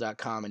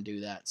sweetheal.com and do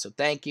that. So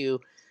thank you,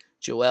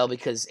 Joel,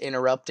 because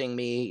interrupting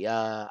me,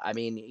 I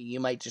mean, you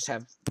might just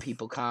have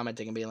people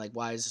commenting and being like,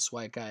 why is this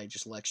white guy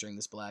just lecturing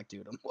this black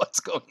dude on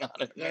what's going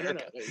on in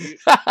America?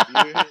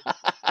 No.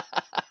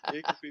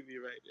 You're completely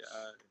right.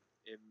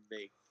 And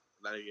like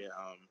a lot of your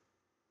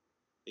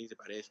things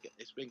about it,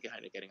 it's been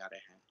kind of getting out of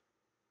hand.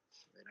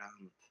 But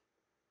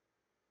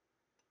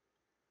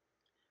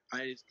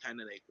I just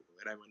kind of like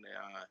what I want to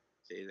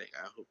say is like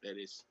I hope that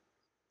it's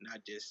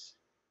not just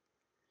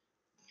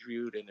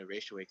viewed in a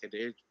racial way, because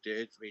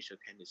there's racial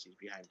tendencies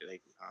behind it,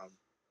 like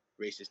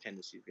racist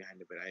tendencies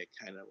behind it. But I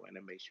kind of want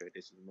to make sure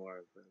this is more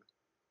of a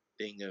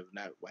thing of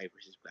not white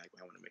versus black. But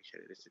I want to make sure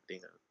that it's a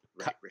thing of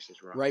right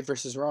versus wrong. Right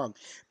versus wrong.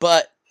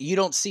 But you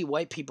don't see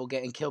white people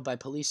getting killed by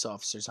police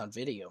officers on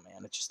video,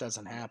 man. It just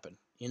doesn't happen.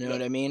 You know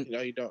what I mean?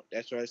 No, you don't.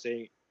 That's why I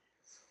say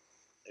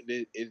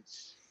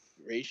it's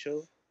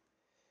racial,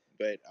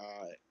 but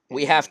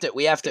we have to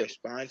the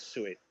response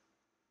to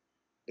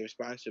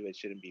it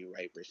shouldn't be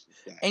right versus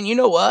black. And you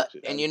know what?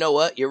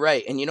 You're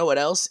right. And you know what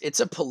else?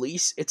 It's a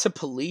police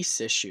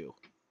issue.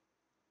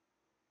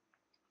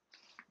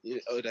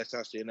 That's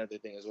also another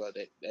thing as well.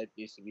 That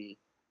needs to be.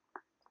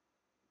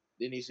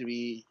 There needs to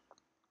be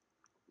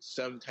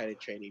some kind of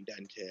training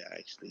done to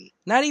actually.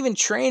 Not even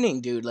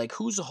training, dude. Like,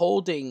 who's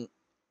holding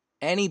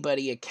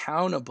anybody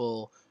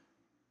accountable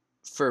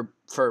for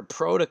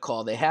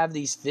protocol? They have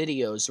these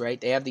videos, right?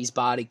 They have these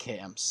body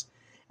cams.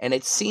 And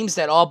it seems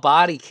that all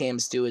body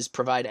cams do is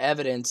provide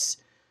evidence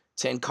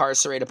to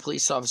incarcerate a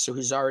police officer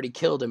who's already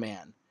killed a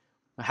man.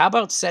 How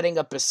about setting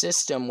up a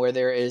system where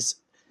there is,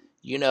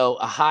 you know,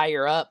 a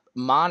higher up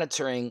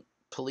monitoring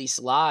police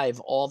live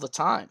all the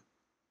time,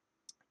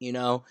 you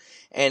know,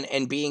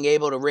 and being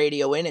able to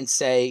radio in and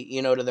say,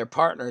 you know, to their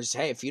partners,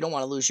 hey, if you don't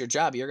want to lose your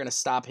job, you're going to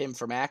stop him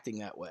from acting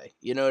that way.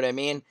 You know what I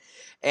mean?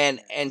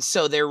 And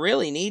so there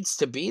really needs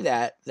to be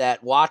that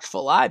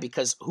watchful eye,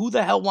 because who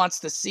the hell wants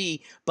to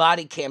see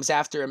body cams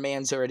after a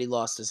man's already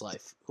lost his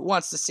life? Who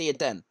wants to see it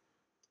then?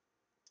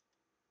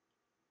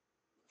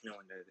 No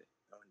one does it.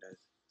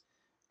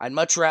 I'd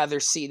much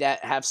rather see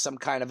that have some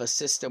kind of a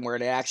system where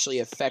it actually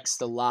affects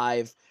the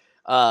live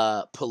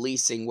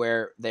policing,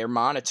 where they're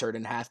monitored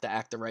and have to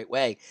act the right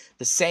way.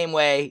 The same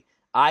way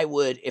I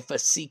would if a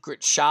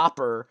secret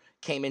shopper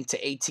came into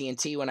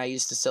AT&T when I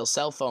used to sell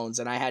cell phones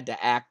and I had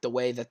to act the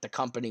way that the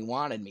company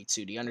wanted me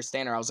to. Do you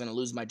understand? Or I was going to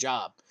lose my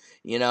job.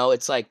 You know,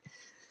 it's like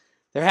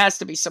There has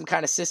to be some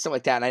kind of system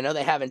like that. And I know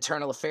they have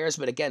internal affairs,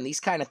 but again, these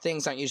kind of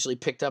things aren't usually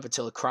picked up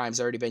until a crime's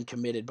already been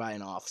committed by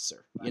an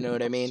officer. You know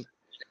what I mean?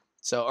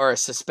 So, or a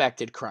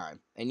suspected crime.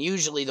 And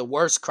usually the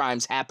worst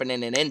crimes happen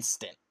in an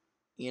instant.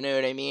 You know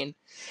what I mean?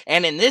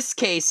 And in this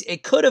case,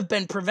 it could have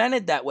been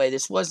prevented that way.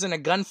 This wasn't a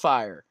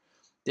gunfire.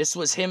 This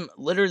was him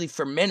literally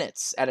for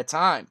minutes at a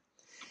time.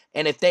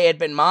 And if they had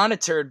been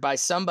monitored by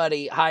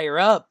somebody higher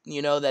up,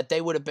 you know, that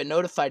they would have been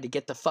notified to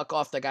get the fuck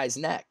off the guy's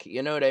neck.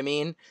 You know what I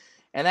mean?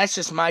 And that's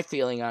just my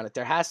feeling on it.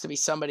 There has to be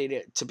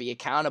somebody to be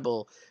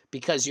accountable,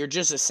 because you're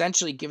just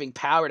essentially giving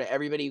power to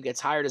everybody who gets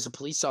hired as a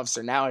police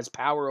officer now has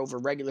power over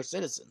regular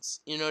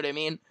citizens. You know what I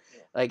mean?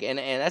 Yeah. Like, and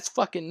that's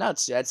fucking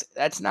nuts.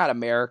 That's not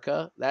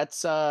America.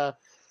 That's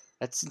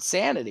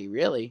insanity,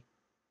 really.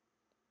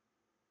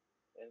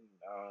 And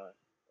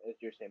as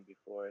you're saying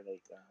before,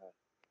 like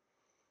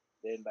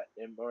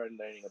they're more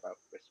learning about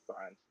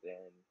response than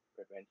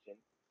prevention.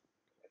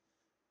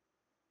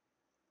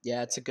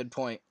 Yeah, it's a good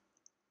point.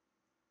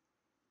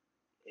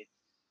 It's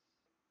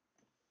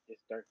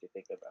just dark to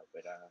think about,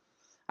 but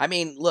I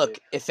mean, look,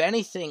 if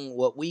anything,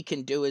 what we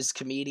can do as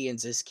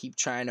comedians is keep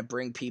trying to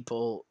bring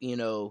people, you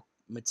know,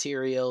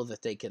 material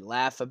that they can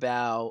laugh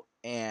about.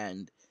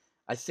 And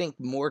I think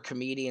more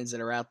comedians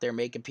that are out there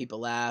making people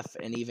laugh,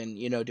 and even,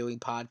 you know, doing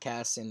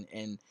podcasts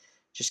and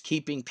just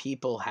keeping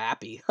people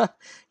happy.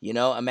 You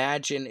know,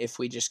 imagine if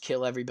we just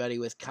kill everybody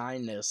with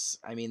kindness.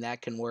 I mean,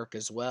 that can work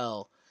as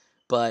well.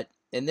 But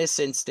in this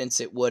instance,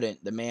 it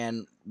wouldn't. The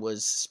man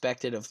was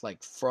suspected of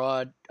like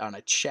fraud on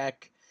a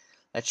check.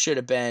 That should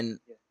have been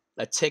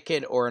a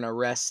ticket or an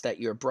arrest that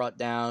you're brought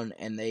down.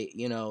 And they,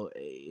 you know,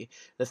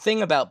 the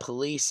thing about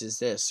police is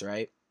this,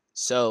 right?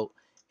 So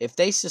if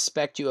they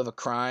suspect you of a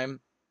crime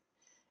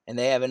and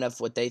they have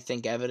enough what they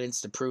think evidence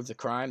to prove the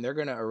crime, they're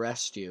going to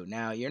arrest you.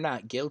 Now, you're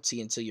not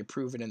guilty until you're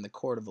proven in the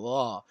court of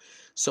law.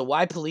 So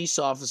why police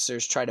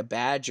officers try to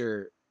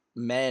badger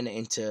men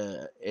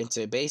into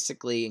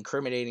basically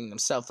incriminating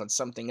themselves on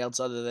something else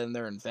other than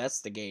they're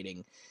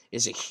investigating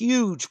is a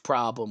huge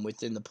problem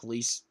within the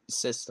police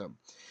system.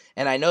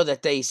 And I know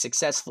that they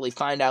successfully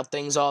find out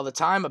things all the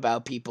time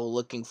about people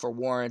looking for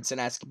warrants and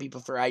asking people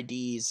for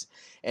IDs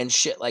and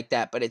shit like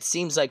that. But it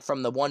seems like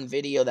from the one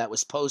video that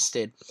was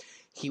posted,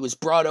 he was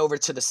brought over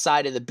to the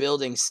side of the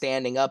building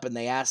standing up, and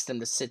they asked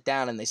him to sit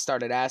down, and they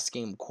started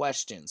asking him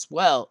questions.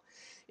 Well,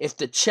 if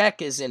the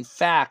check is in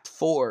fact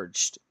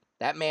forged,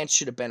 that man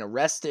should have been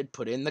arrested,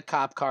 put in the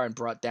cop car, and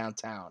brought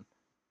downtown.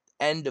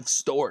 End of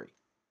story.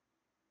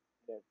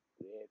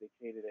 they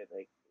treated it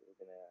like it was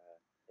an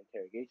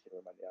interrogation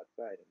room on the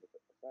outside and the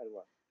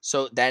sidewalk.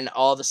 So then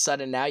all of a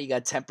sudden now you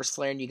got tempers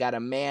flaring. You got a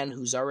man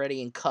who's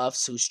already in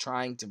cuffs, who's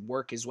trying to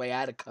work his way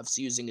out of cuffs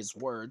using his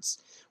words.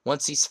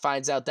 Once he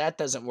finds out that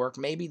doesn't work,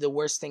 maybe the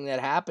worst thing that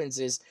happens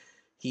is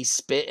he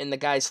spit in the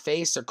guy's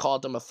face or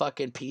called him a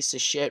fucking piece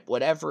of shit.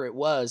 Whatever it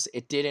was,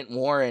 it didn't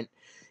warrant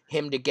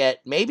him to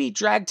get maybe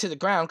dragged to the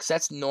ground, because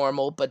that's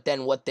normal. But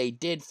then what they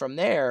did from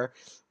there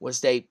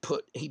was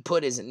he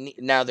put his knee.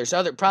 Now there's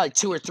probably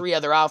 2 or 3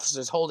 other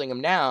officers holding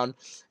him down,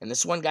 and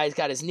this one guy's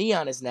got his knee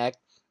on his neck.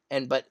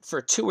 But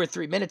for 2 or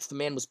 3 minutes, the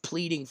man was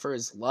pleading for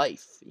his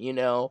life, you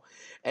know?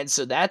 And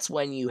so that's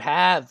when you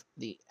have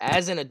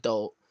as an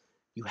adult,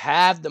 you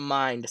have the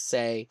mind to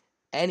say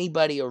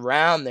anybody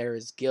around there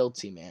is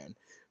guilty, man.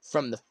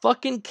 From the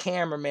fucking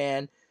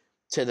cameraman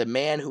to the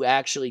man who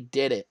actually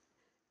did it,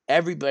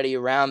 everybody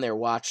around there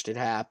watched it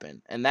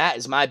happen. And that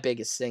is my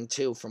biggest thing,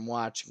 too, from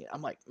watching it.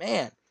 I'm like,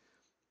 man,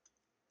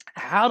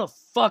 how the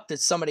fuck did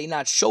somebody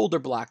not shoulder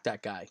block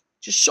that guy?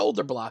 Just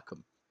shoulder block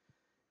him,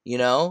 you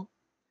know?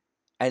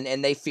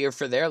 And they fear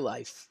for their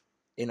life.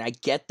 And I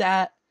get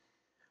that,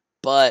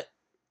 but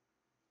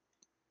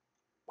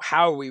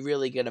how are we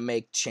really going to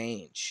make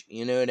change?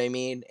 You know what I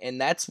mean? And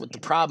that's what the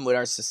problem with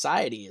our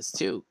society is,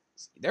 too.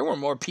 There were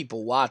more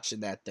people watching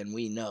that than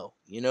we know.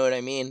 You know what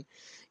I mean?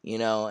 You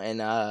know,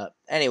 and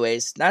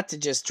anyways, not to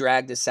just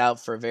drag this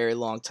out for a very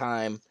long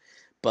time,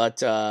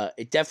 but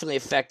it definitely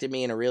affected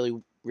me in a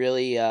really,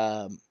 really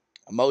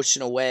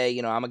emotional way.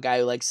 You know, I'm a guy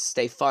who likes to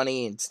stay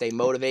funny and stay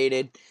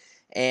motivated.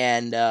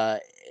 And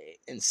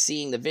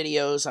seeing the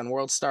videos on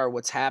World Star,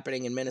 what's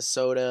happening in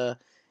Minnesota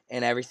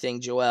and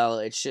everything, Joel,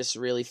 it's just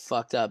really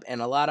fucked up.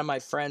 And a lot of my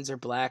friends are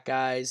black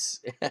guys,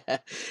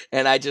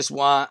 and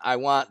I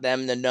want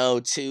them to know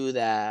too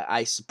that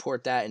I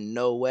support that in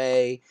no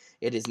way.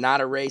 It is not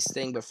a race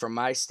thing, but from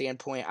my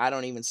standpoint, I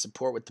don't even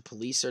support what the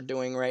police are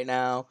doing right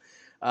now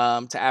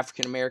to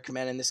African American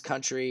men in this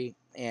country.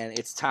 And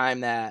it's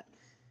time that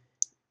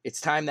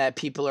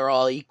people are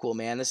all equal,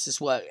 man. This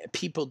is what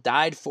people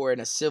died for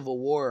in a civil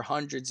war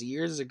hundreds of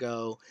years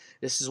ago.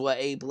 This is what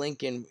Abe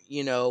Lincoln,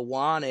 you know,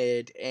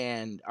 wanted,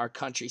 and our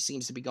country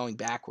seems to be going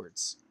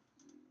backwards.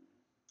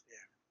 Yeah,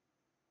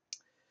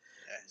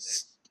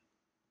 that's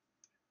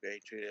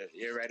very true.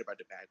 You're right about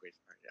the backwards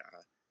part.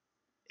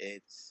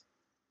 It's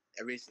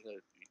every single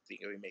thing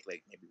we make,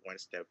 like maybe one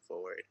step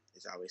forward,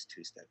 is always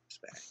 2 steps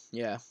back.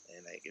 Yeah.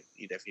 And like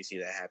you definitely see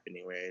that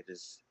happening, where it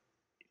just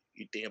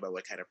you think about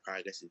what kind of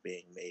progress is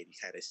being made, you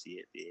kind of see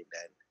it being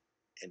done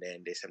and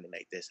then there's something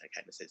like this, I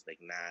kind of says like,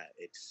 nah,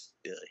 it's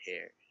still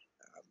here.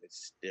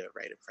 It's still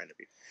right in front of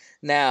you.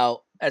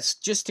 Now, as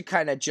just to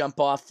kind of jump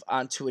off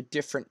onto a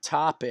different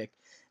topic,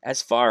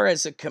 as far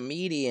as a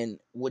comedian,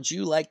 would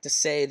you like to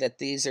say that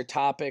these are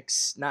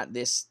topics, not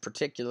this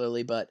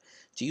particularly, but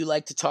do you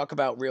like to talk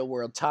about real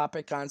world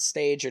topic on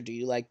stage, or do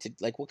you like to,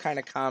 like, what kind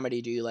of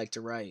comedy do you like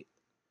to write?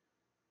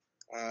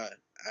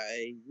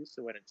 I used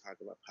to want to talk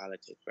about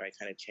politics, but I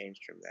kind of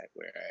changed from that,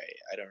 where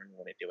I don't really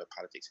want to deal with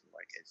politics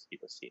anymore because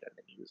people see it on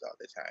the news all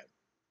the time.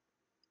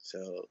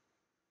 So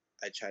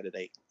I try to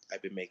like,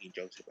 I've been making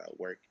jokes about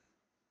work,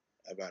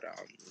 about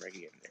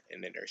working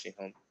in the nursing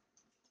home.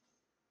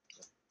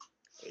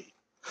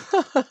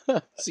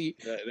 See,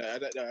 No, I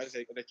was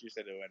like, let you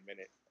said it 1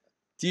 minute.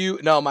 do you?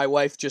 No, my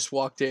wife just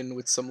walked in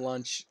with some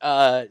lunch.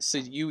 So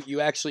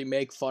you actually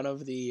make fun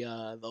of the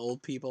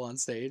old people on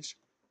stage?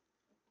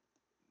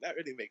 Not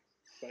really make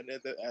fun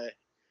of the.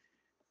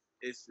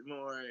 It's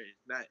more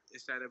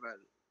it's not about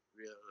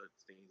real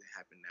things that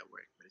happen at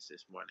work, but it's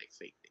just more like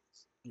fake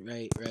things.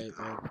 Right, right,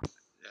 right.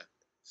 Yeah.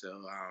 So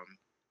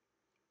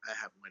I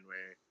have one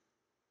where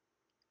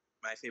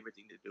my favorite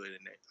thing to do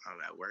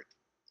at work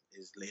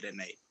is late at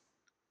night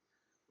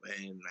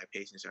when my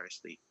patients are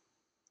asleep.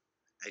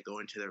 I go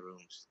into the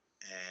rooms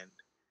and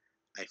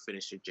I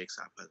finish their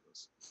jigsaw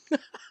puzzles,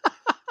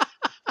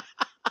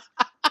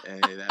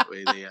 and that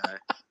way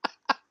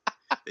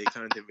they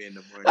come to me in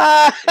the morning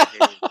and say,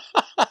 "Hey."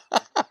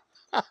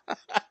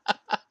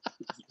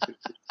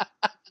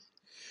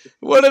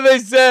 What do they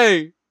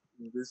say?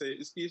 They say,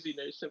 "Excuse me,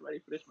 nurse, somebody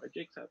finished my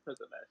jigsaw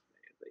puzzle last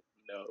night." It's like,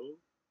 no,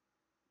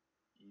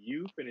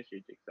 you finished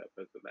your jigsaw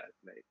puzzle last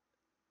night.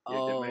 Your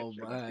Oh dementia must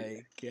be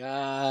my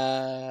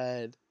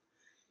that. god.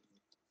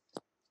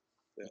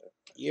 So,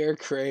 You're uh,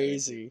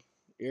 crazy.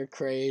 You're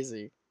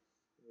crazy.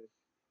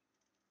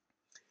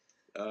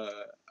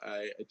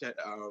 I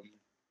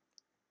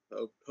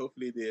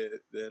hopefully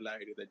the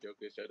line of the joke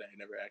will show that I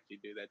never actually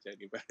do that to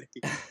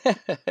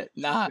anybody.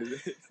 Nah,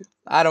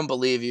 I don't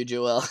believe you,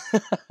 Joel.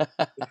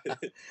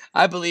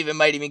 I believe it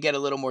might even get a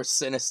little more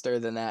sinister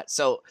than that.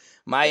 So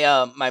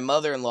my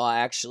mother-in-law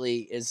actually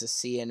is a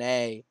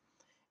CNA,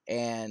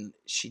 and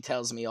she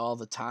tells me all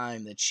the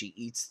time that she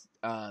eats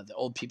the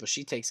old people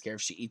she takes care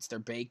of, she eats their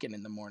bacon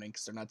in the morning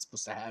because they're not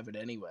supposed to have it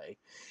anyway.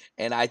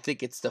 And I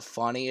think it's the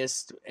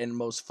funniest and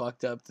most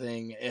fucked up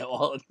thing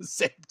all at the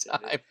same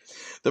time.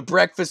 The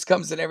breakfast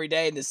comes in every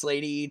day, and this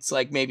lady eats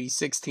like maybe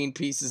 16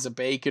 pieces of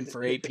bacon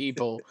for 8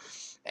 people,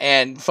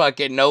 and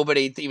fucking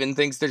nobody even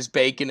thinks there's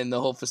bacon in the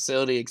whole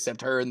facility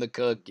except her and the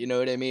cook. You know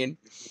what I mean?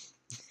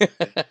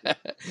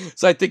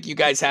 So I think you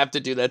guys have to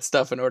do that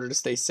stuff in order to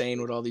stay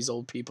sane with all these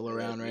old people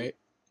around, right?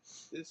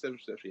 There's some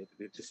stuff you have to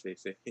do to stay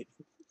safe.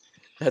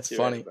 That's You're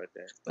right funny. about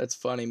that. That's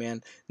funny,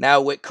 man.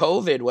 Now with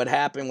COVID, what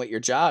happened with your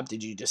job?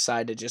 Did you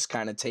decide to just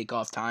kind of take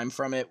off time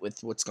from it with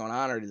what's going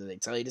on, or did they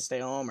tell you to stay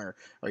home, or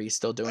are you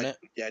still doing it?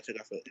 Yeah, it took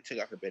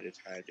off a bit of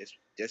time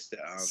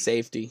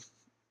Safety.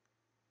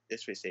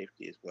 just for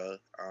safety as well.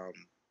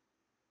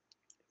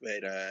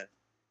 But I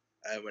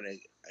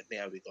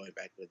think I'll be going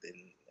back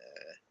within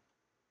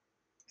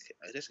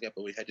just a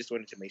couple of weeks. I just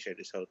wanted to make sure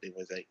this whole thing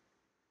was like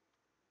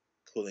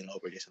cooling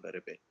over just a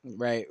little bit.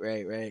 Right,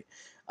 right, right.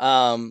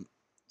 Um,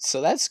 so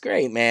that's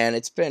great, man.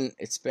 It's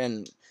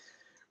been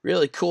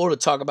really cool to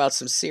talk about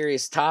some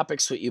serious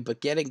topics with you. But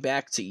getting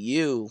back to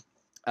you,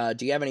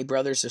 do you have any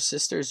brothers or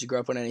sisters? You grew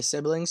up with any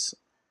siblings?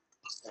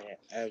 I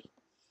have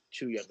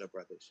two younger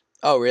brothers.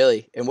 Oh,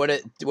 really? And what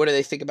do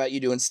they think about you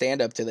doing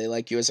stand up? Do they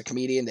like you as a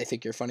comedian? They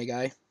think you're a funny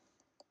guy?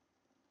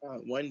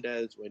 One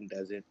does, one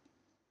doesn't.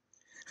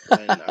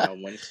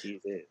 One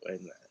sees it,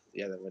 when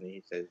the other one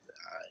he says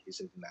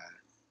nah.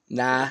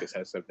 Nah, Just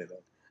has something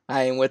else.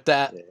 I ain't with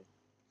that. Yeah.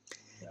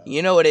 No.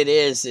 You know what it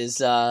is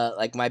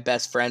like my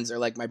best friends are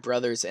like my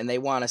brothers, and they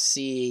want to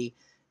see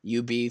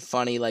you be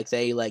funny like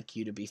they like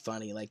you to be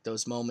funny, like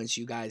those moments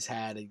you guys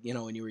had,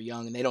 when you were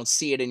young, and they don't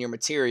see it in your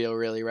material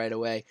really right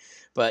away.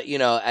 But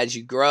as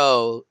you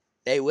grow,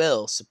 they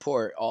will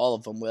support, all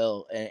of them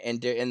will,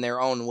 and in their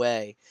own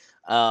way.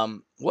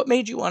 What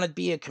made you want to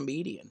be a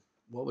comedian?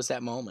 What was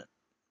that moment?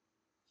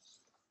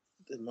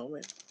 The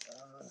moment,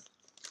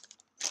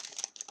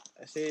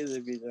 I say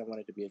the reason I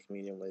wanted to be a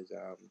comedian was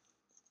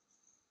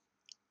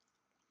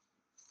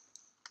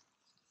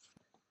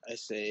I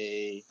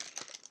say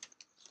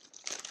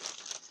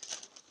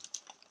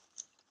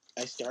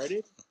I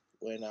started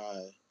when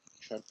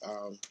Trump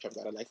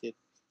got elected.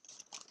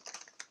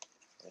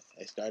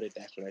 I started.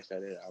 That's when I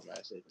started.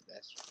 I said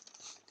that's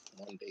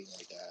one thing.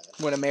 Like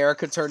When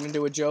America turned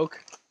into a joke?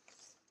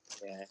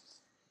 yeah,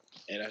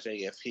 and I was like,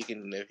 if he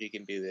can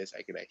do this,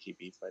 I can actually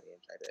be funny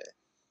and try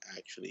to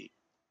actually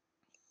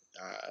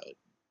uh,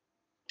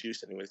 do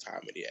something with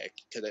comedy.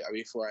 Because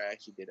before I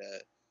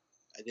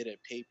did a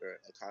paper,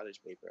 a college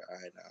paper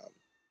on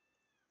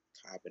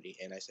comedy,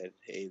 and I said,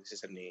 hey, this is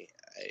something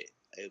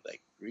I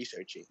like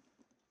researching.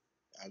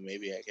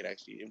 Maybe I could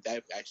actually.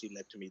 That actually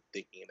led to me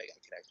thinking like I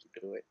could actually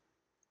do it,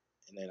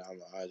 and then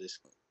I was just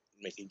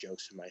making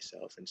jokes to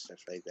myself and stuff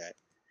like that,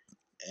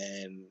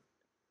 and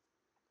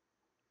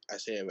I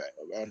say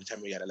around the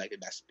time we got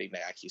elected, that's the thing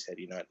that I actually said,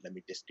 you know what, let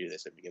me just do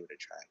this, let me give it a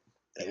try.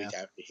 And a Yeah. week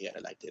after he got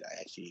elected, I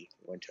actually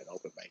went to an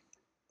open mic.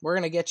 We're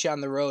going to get you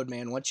on the road,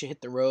 man. Once you hit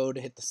the road,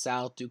 hit the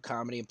South, do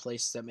comedy in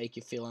places that make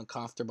you feel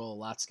uncomfortable, a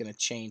lot's going to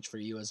change for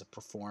you as a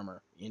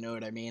performer. You know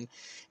what I mean?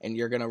 And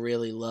you're going to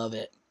really love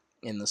it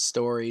in the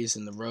stories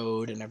and the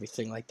road and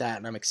everything like that.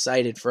 And I'm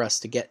excited for us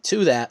to get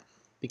to that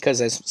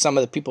because, as some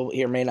of the people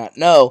here may not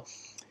know,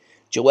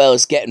 Joel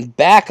is getting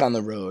back on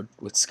the road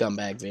with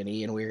Scumbag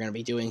Vinny, and we're going to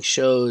be doing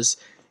shows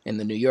in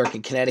the New York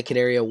and Connecticut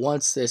area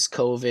once this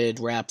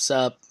COVID wraps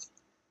up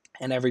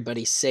and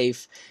everybody's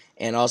safe.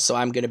 And also,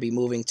 I'm going to be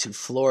moving to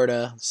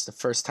Florida. It's the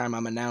first time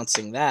I'm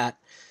announcing that.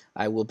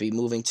 I will be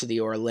moving to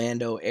the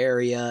Orlando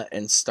area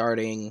and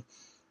starting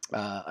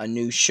a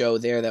new show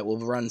there that will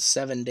run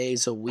 7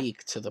 days a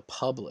week to the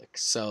public.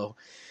 So,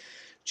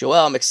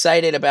 Joel, I'm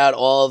excited about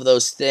all of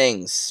those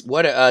things.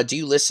 What do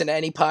you listen to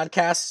any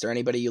podcasts or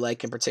anybody you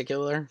like in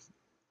particular?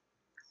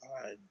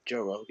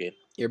 Joe Rogan.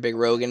 You're a big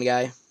Rogan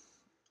guy?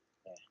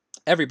 Yeah.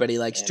 Everybody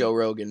likes Joe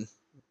Rogan.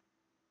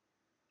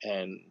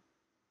 And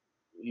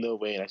Lil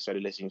Wayne, I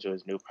started listening to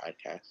his new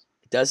podcast.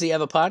 Does he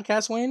have a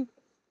podcast, Wayne?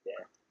 Yeah.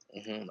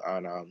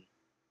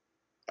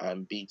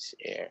 On Beats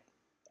Air.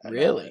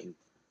 Really?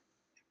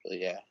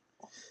 Yeah.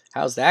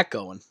 How's that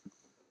going?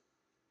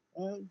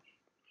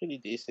 Pretty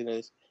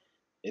decent.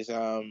 Is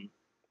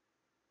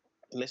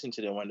listen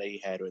to the one that he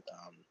had with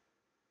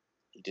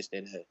he just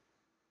did an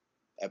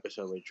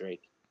episode with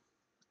Drake.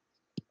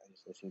 I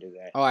just listened to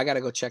that. Oh, I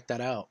gotta go check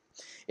that out.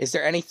 Is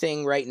there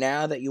anything right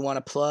now that you want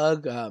to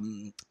plug? I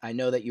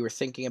know that you were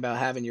thinking about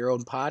having your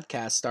own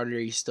podcast started.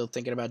 Are you still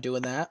thinking about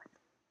doing that?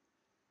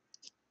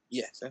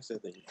 Yes, that's the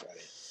thing about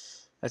it.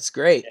 That's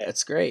great. Yeah.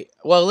 That's great.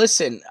 Well,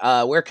 listen,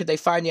 where could they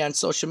find you on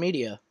social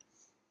media?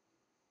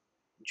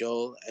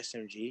 Joel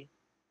SMG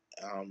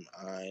on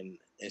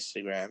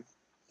Instagram.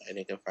 And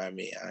they can find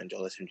me on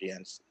Joel SMG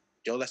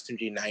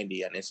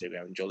 90 on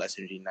Instagram, Joel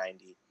SMG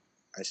 90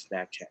 on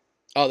Snapchat.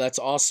 Oh, that's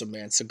awesome,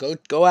 man. So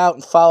go out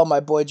and follow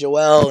my boy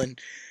Joel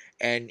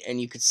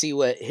and you can see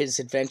what his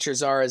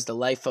adventures are as the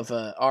life of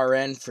a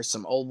RN for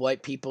some old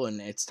white people,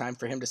 and it's time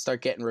for him to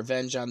start getting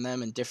revenge on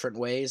them in different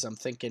ways. I'm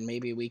thinking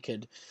maybe we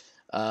could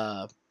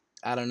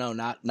I don't know,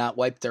 not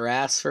wipe their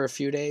ass for a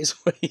few days.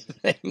 What do you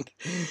think?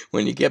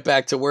 When you get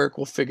back to work,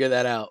 we'll figure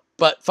that out.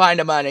 But find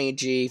him on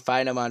AG,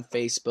 find him on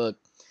Facebook.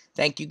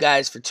 Thank you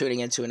guys for tuning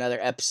into another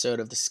episode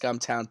of the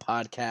Scumtown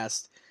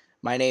Podcast.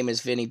 My name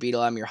is Vinny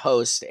Beetle. I'm your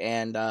host,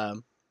 and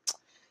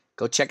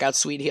go check out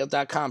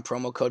sweetheal.com,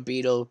 promo code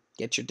Beetle,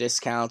 get your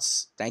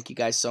discounts. Thank you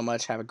guys so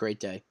much. Have a great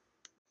day.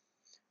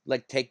 I'd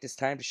like to take this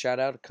time to shout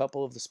out a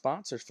couple of the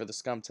sponsors for the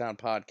Scumtown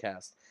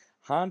Podcast.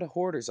 Honda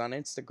Hoarders on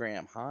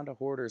Instagram, Honda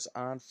Hoarders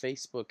on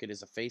Facebook. It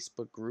is a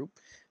Facebook group.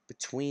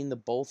 Between the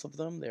both of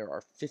them, there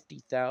are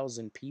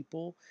 50,000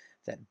 people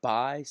that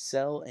buy,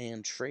 sell,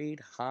 and trade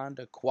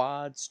Honda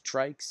quads,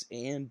 trikes,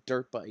 and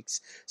dirt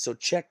bikes. So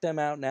check them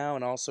out now,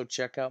 and also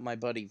check out my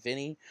buddy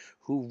Vinny,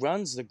 who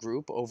runs the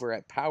group over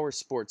at Power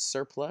Sports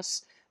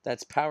Surplus.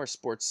 That's Power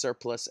Sports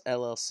Surplus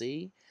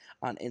LLC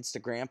on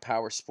Instagram,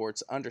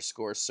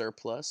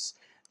 powersports_surplus.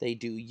 They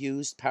do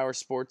used power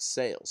sports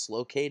sales,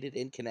 located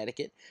in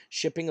Connecticut,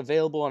 shipping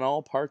available on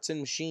all parts and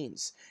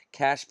machines,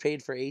 cash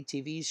paid for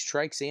ATVs,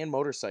 trikes, and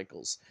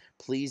motorcycles.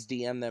 Please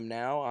DM them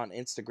now on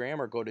Instagram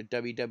or go to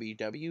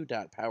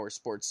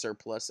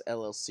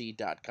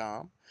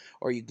www.powersportsurplusllc.com,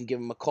 or you can give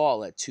them a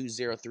call at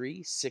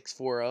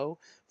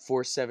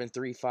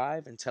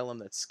 203-640-4735 and tell them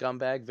that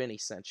Scumbag Vinny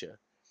sent you.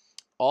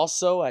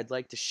 Also, I'd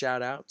like to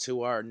shout out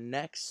to our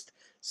next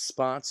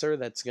sponsor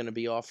that's going to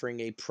be offering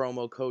a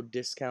promo code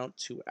discount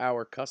to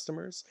our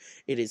customers.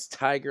 It is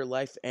Tiger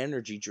Life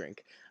Energy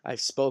Drink. I've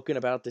spoken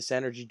about this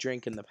energy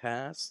drink in the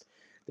past.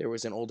 There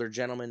was an older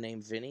gentleman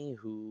named Vinny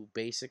who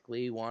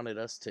basically wanted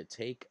us to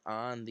take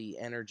on the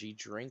energy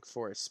drink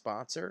for a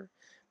sponsor,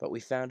 but we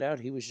found out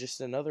he was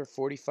just another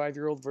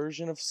 45-year-old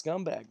version of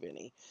Scumbag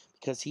Vinny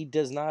because he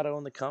does not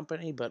own the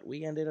company, but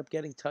we ended up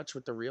getting in touch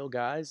with the real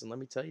guys, and let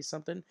me tell you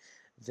something,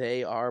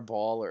 they are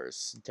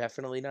ballers.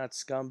 Definitely not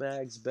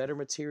scumbags, better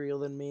material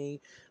than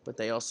me, but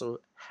they also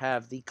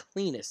have the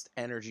cleanest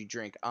energy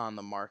drink on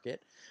the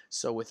market.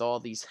 So with all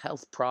these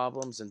health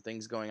problems and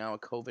things going on with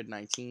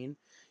COVID-19,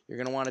 you're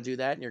going to want to do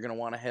that, and you're going to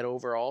want to head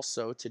over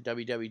also to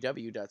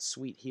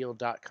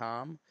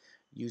www.sweetheal.com.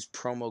 Use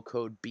promo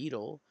code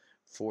BEETLE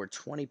for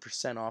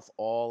 20% off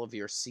all of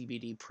your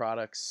CBD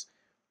products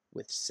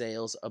with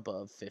sales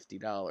above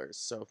 $50.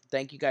 So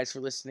thank you guys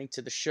for listening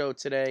to the show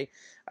today.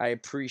 I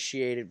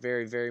appreciate it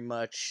very, very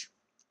much.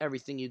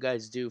 Everything you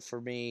guys do for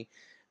me,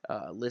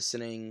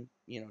 listening,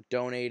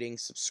 donating,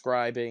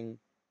 subscribing,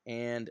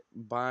 and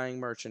buying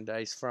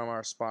merchandise from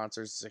our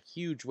sponsors is a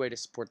huge way to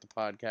support the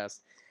podcast,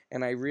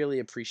 and I really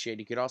appreciate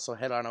it. You could also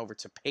head on over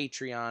to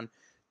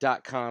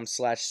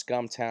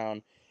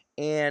patreon.com/scumtown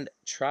and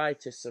try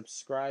to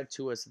subscribe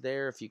to us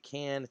there if you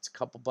can. It's a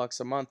couple bucks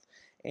a month,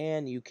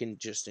 and you can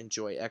just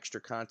enjoy extra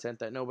content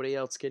that nobody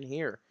else can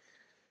hear.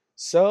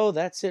 So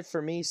that's it for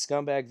me,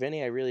 Scumbag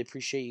Vinny. I really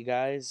appreciate you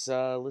guys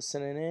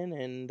listening in,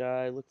 and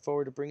I look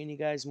forward to bringing you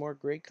guys more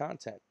great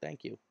content.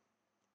 Thank you.